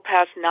it's a little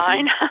past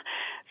 9,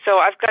 so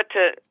I've got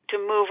to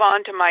move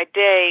on to my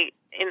day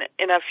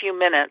in a few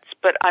minutes.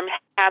 But I'm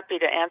happy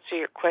to answer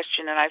your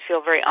question, and I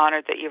feel very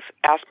honored that you've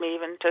asked me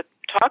even to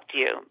talk to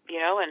you,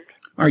 and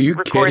are you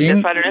record kidding?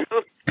 this. I don't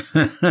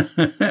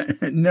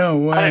know No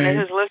way. I don't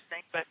know who's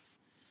listening, but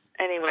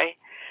anyway.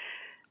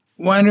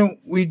 Why don't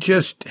we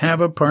just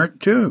have a part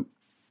 2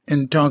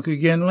 and talk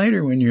again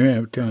later when you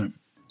have time?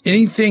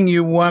 Anything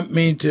you want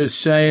me to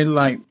say,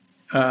 like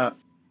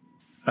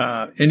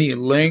any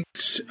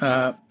links,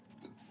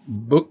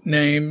 book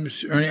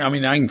names, or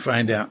I can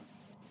find out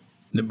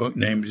the book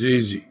names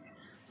easy.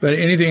 But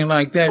anything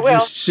like that,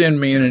 just send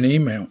me in an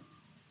email.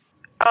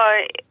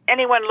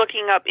 Anyone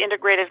looking up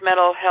Integrative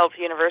Mental Health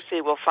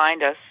University will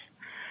find us.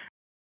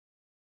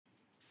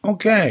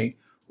 Okay.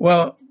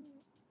 Well,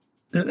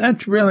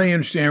 that's really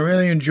interesting. I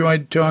really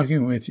enjoyed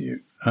talking with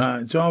you.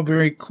 It's all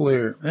very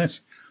clear.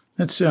 That's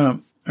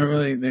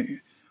really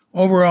the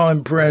overall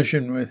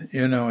impression with,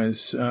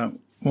 is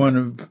one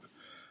of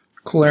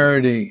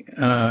clarity,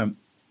 and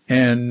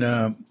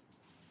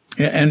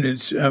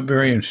it's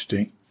very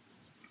interesting.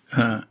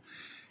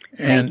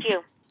 Thank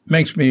you.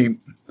 Makes me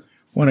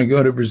want to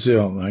go to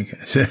Brazil, like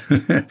I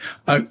said.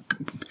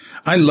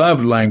 I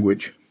love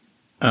language.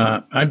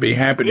 I'd be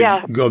happy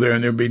to go there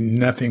and there'd be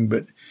nothing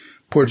but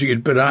Portuguese.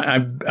 But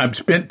I've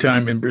spent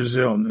time in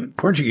Brazil, and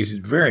Portuguese is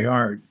very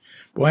hard.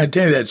 Boy, I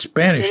tell you, that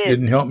Spanish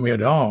didn't help me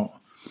at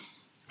all.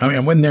 I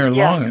wasn't there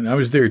long, and I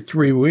was there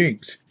 3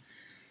 weeks.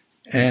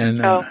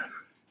 And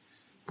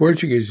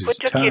Portuguese is tough. What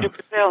took you to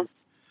Brazil?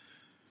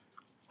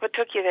 What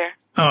took you there?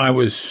 Oh,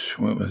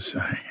 what was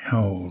I?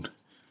 How old?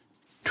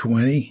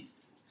 20?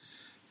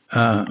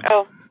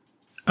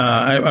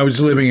 I was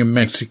living in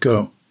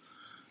Mexico.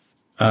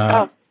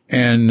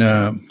 And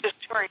just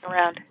touring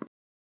around.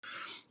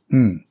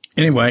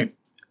 Anyway,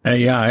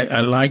 I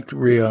liked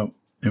Rio.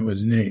 It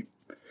was neat.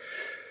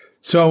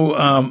 So,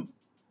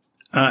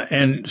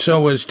 and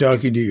so was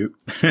talking to you.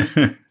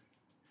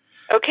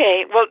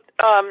 Okay. Well,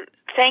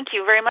 thank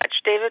you very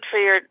much, David, for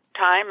your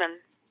time and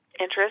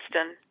interest,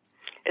 and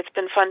it's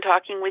been fun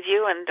talking with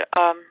you, and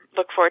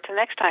look forward to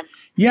next time.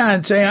 Yeah,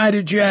 and say hi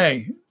to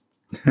Jay.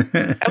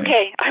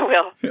 Okay, I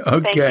will.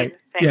 Okay.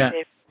 Thanks,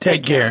 Dave.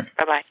 Take care.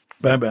 Bye-bye.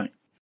 Bye-bye.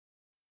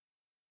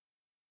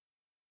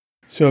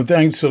 So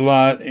thanks a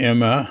lot,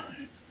 Emma.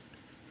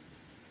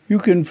 You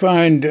can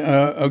find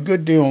a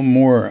good deal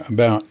more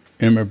about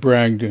Emma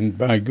Bragdon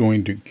by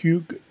going to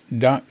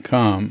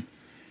Cuke.com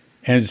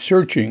and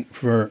searching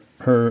for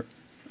her.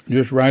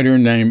 Just write her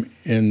name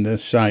in the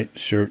site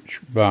search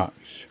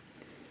box.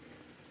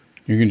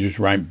 You can just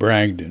write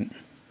Bragdon.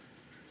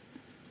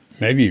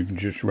 Maybe you can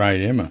just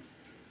write Emma.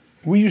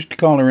 We used to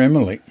call her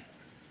Emily,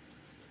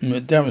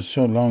 but that was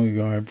so long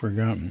ago I've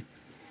forgotten.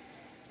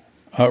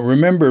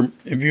 Remember,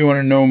 if you want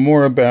to know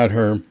more about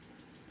her,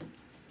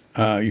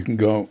 you can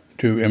go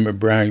to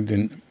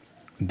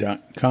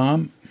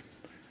emmabragdon.com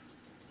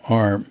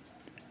or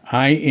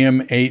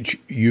imhu.org.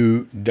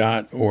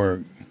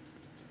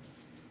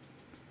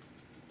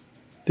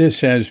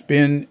 This has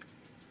been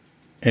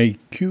a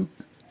Cuke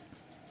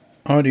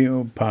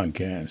Audio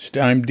podcast.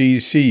 I'm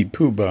DC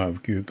Poobah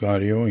of Cuke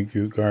Audio and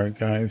Cuke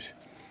Archives,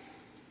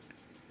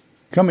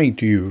 coming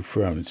to you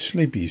from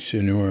Sleepy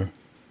Senor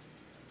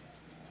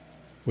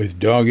with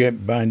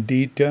Doggett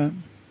Bandita,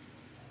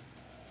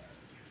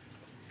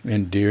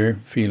 and dear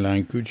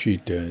Feline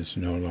Cuchita is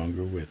no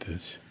longer with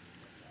us.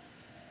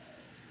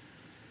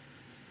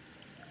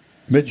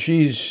 But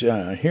she's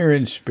here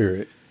in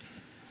spirit.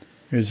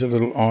 Here's a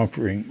little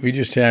offering. We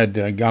just had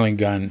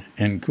Galingan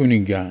and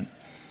Kunigan.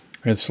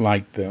 It's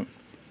like the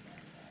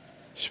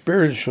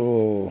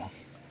spiritual,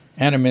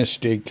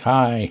 animistic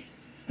high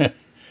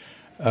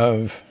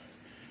of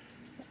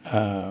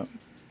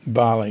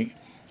Bali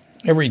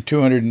every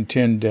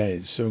 210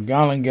 days. So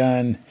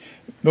Galingan,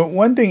 but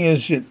one thing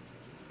is it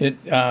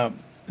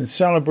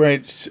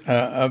celebrates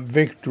a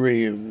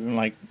victory of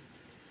a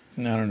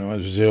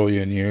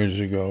zillion years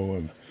ago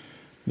of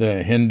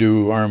the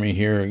Hindu army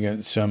here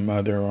against some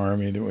other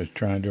army that was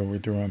trying to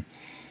overthrow them.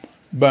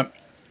 But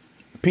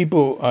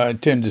people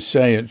tend to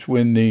say it's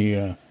when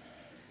the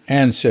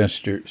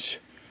ancestors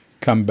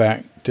come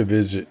back to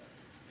visit,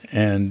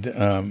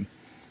 and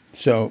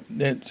So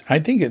I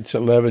think it's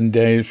 11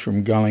 days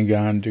from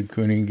Galangan to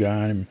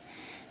Kuningan. And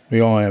we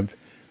all have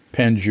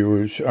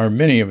pinjurs, or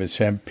many of us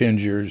have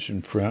pinjurs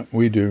in front.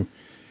 We do.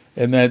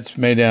 And that's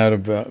made out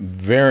of a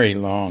very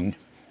long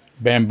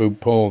bamboo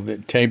pole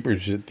that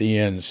tapers at the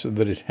end so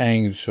that it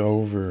hangs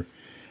over.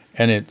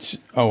 And it's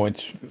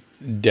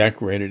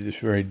decorated. It's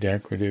very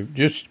decorative.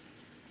 Just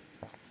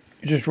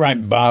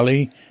write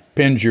Bali,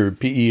 Penjur,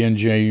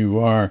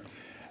 Penjur,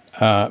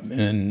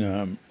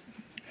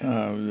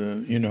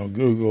 and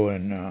Google,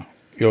 and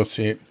you'll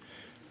see it.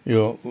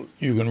 You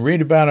can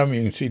read about them.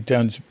 You can see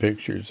tons of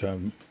pictures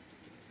of them.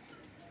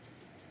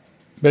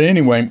 But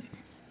anyway,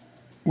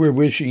 we're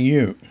wishing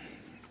you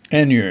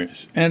and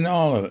yours and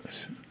all of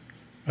us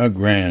a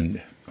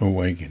grand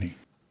awakening.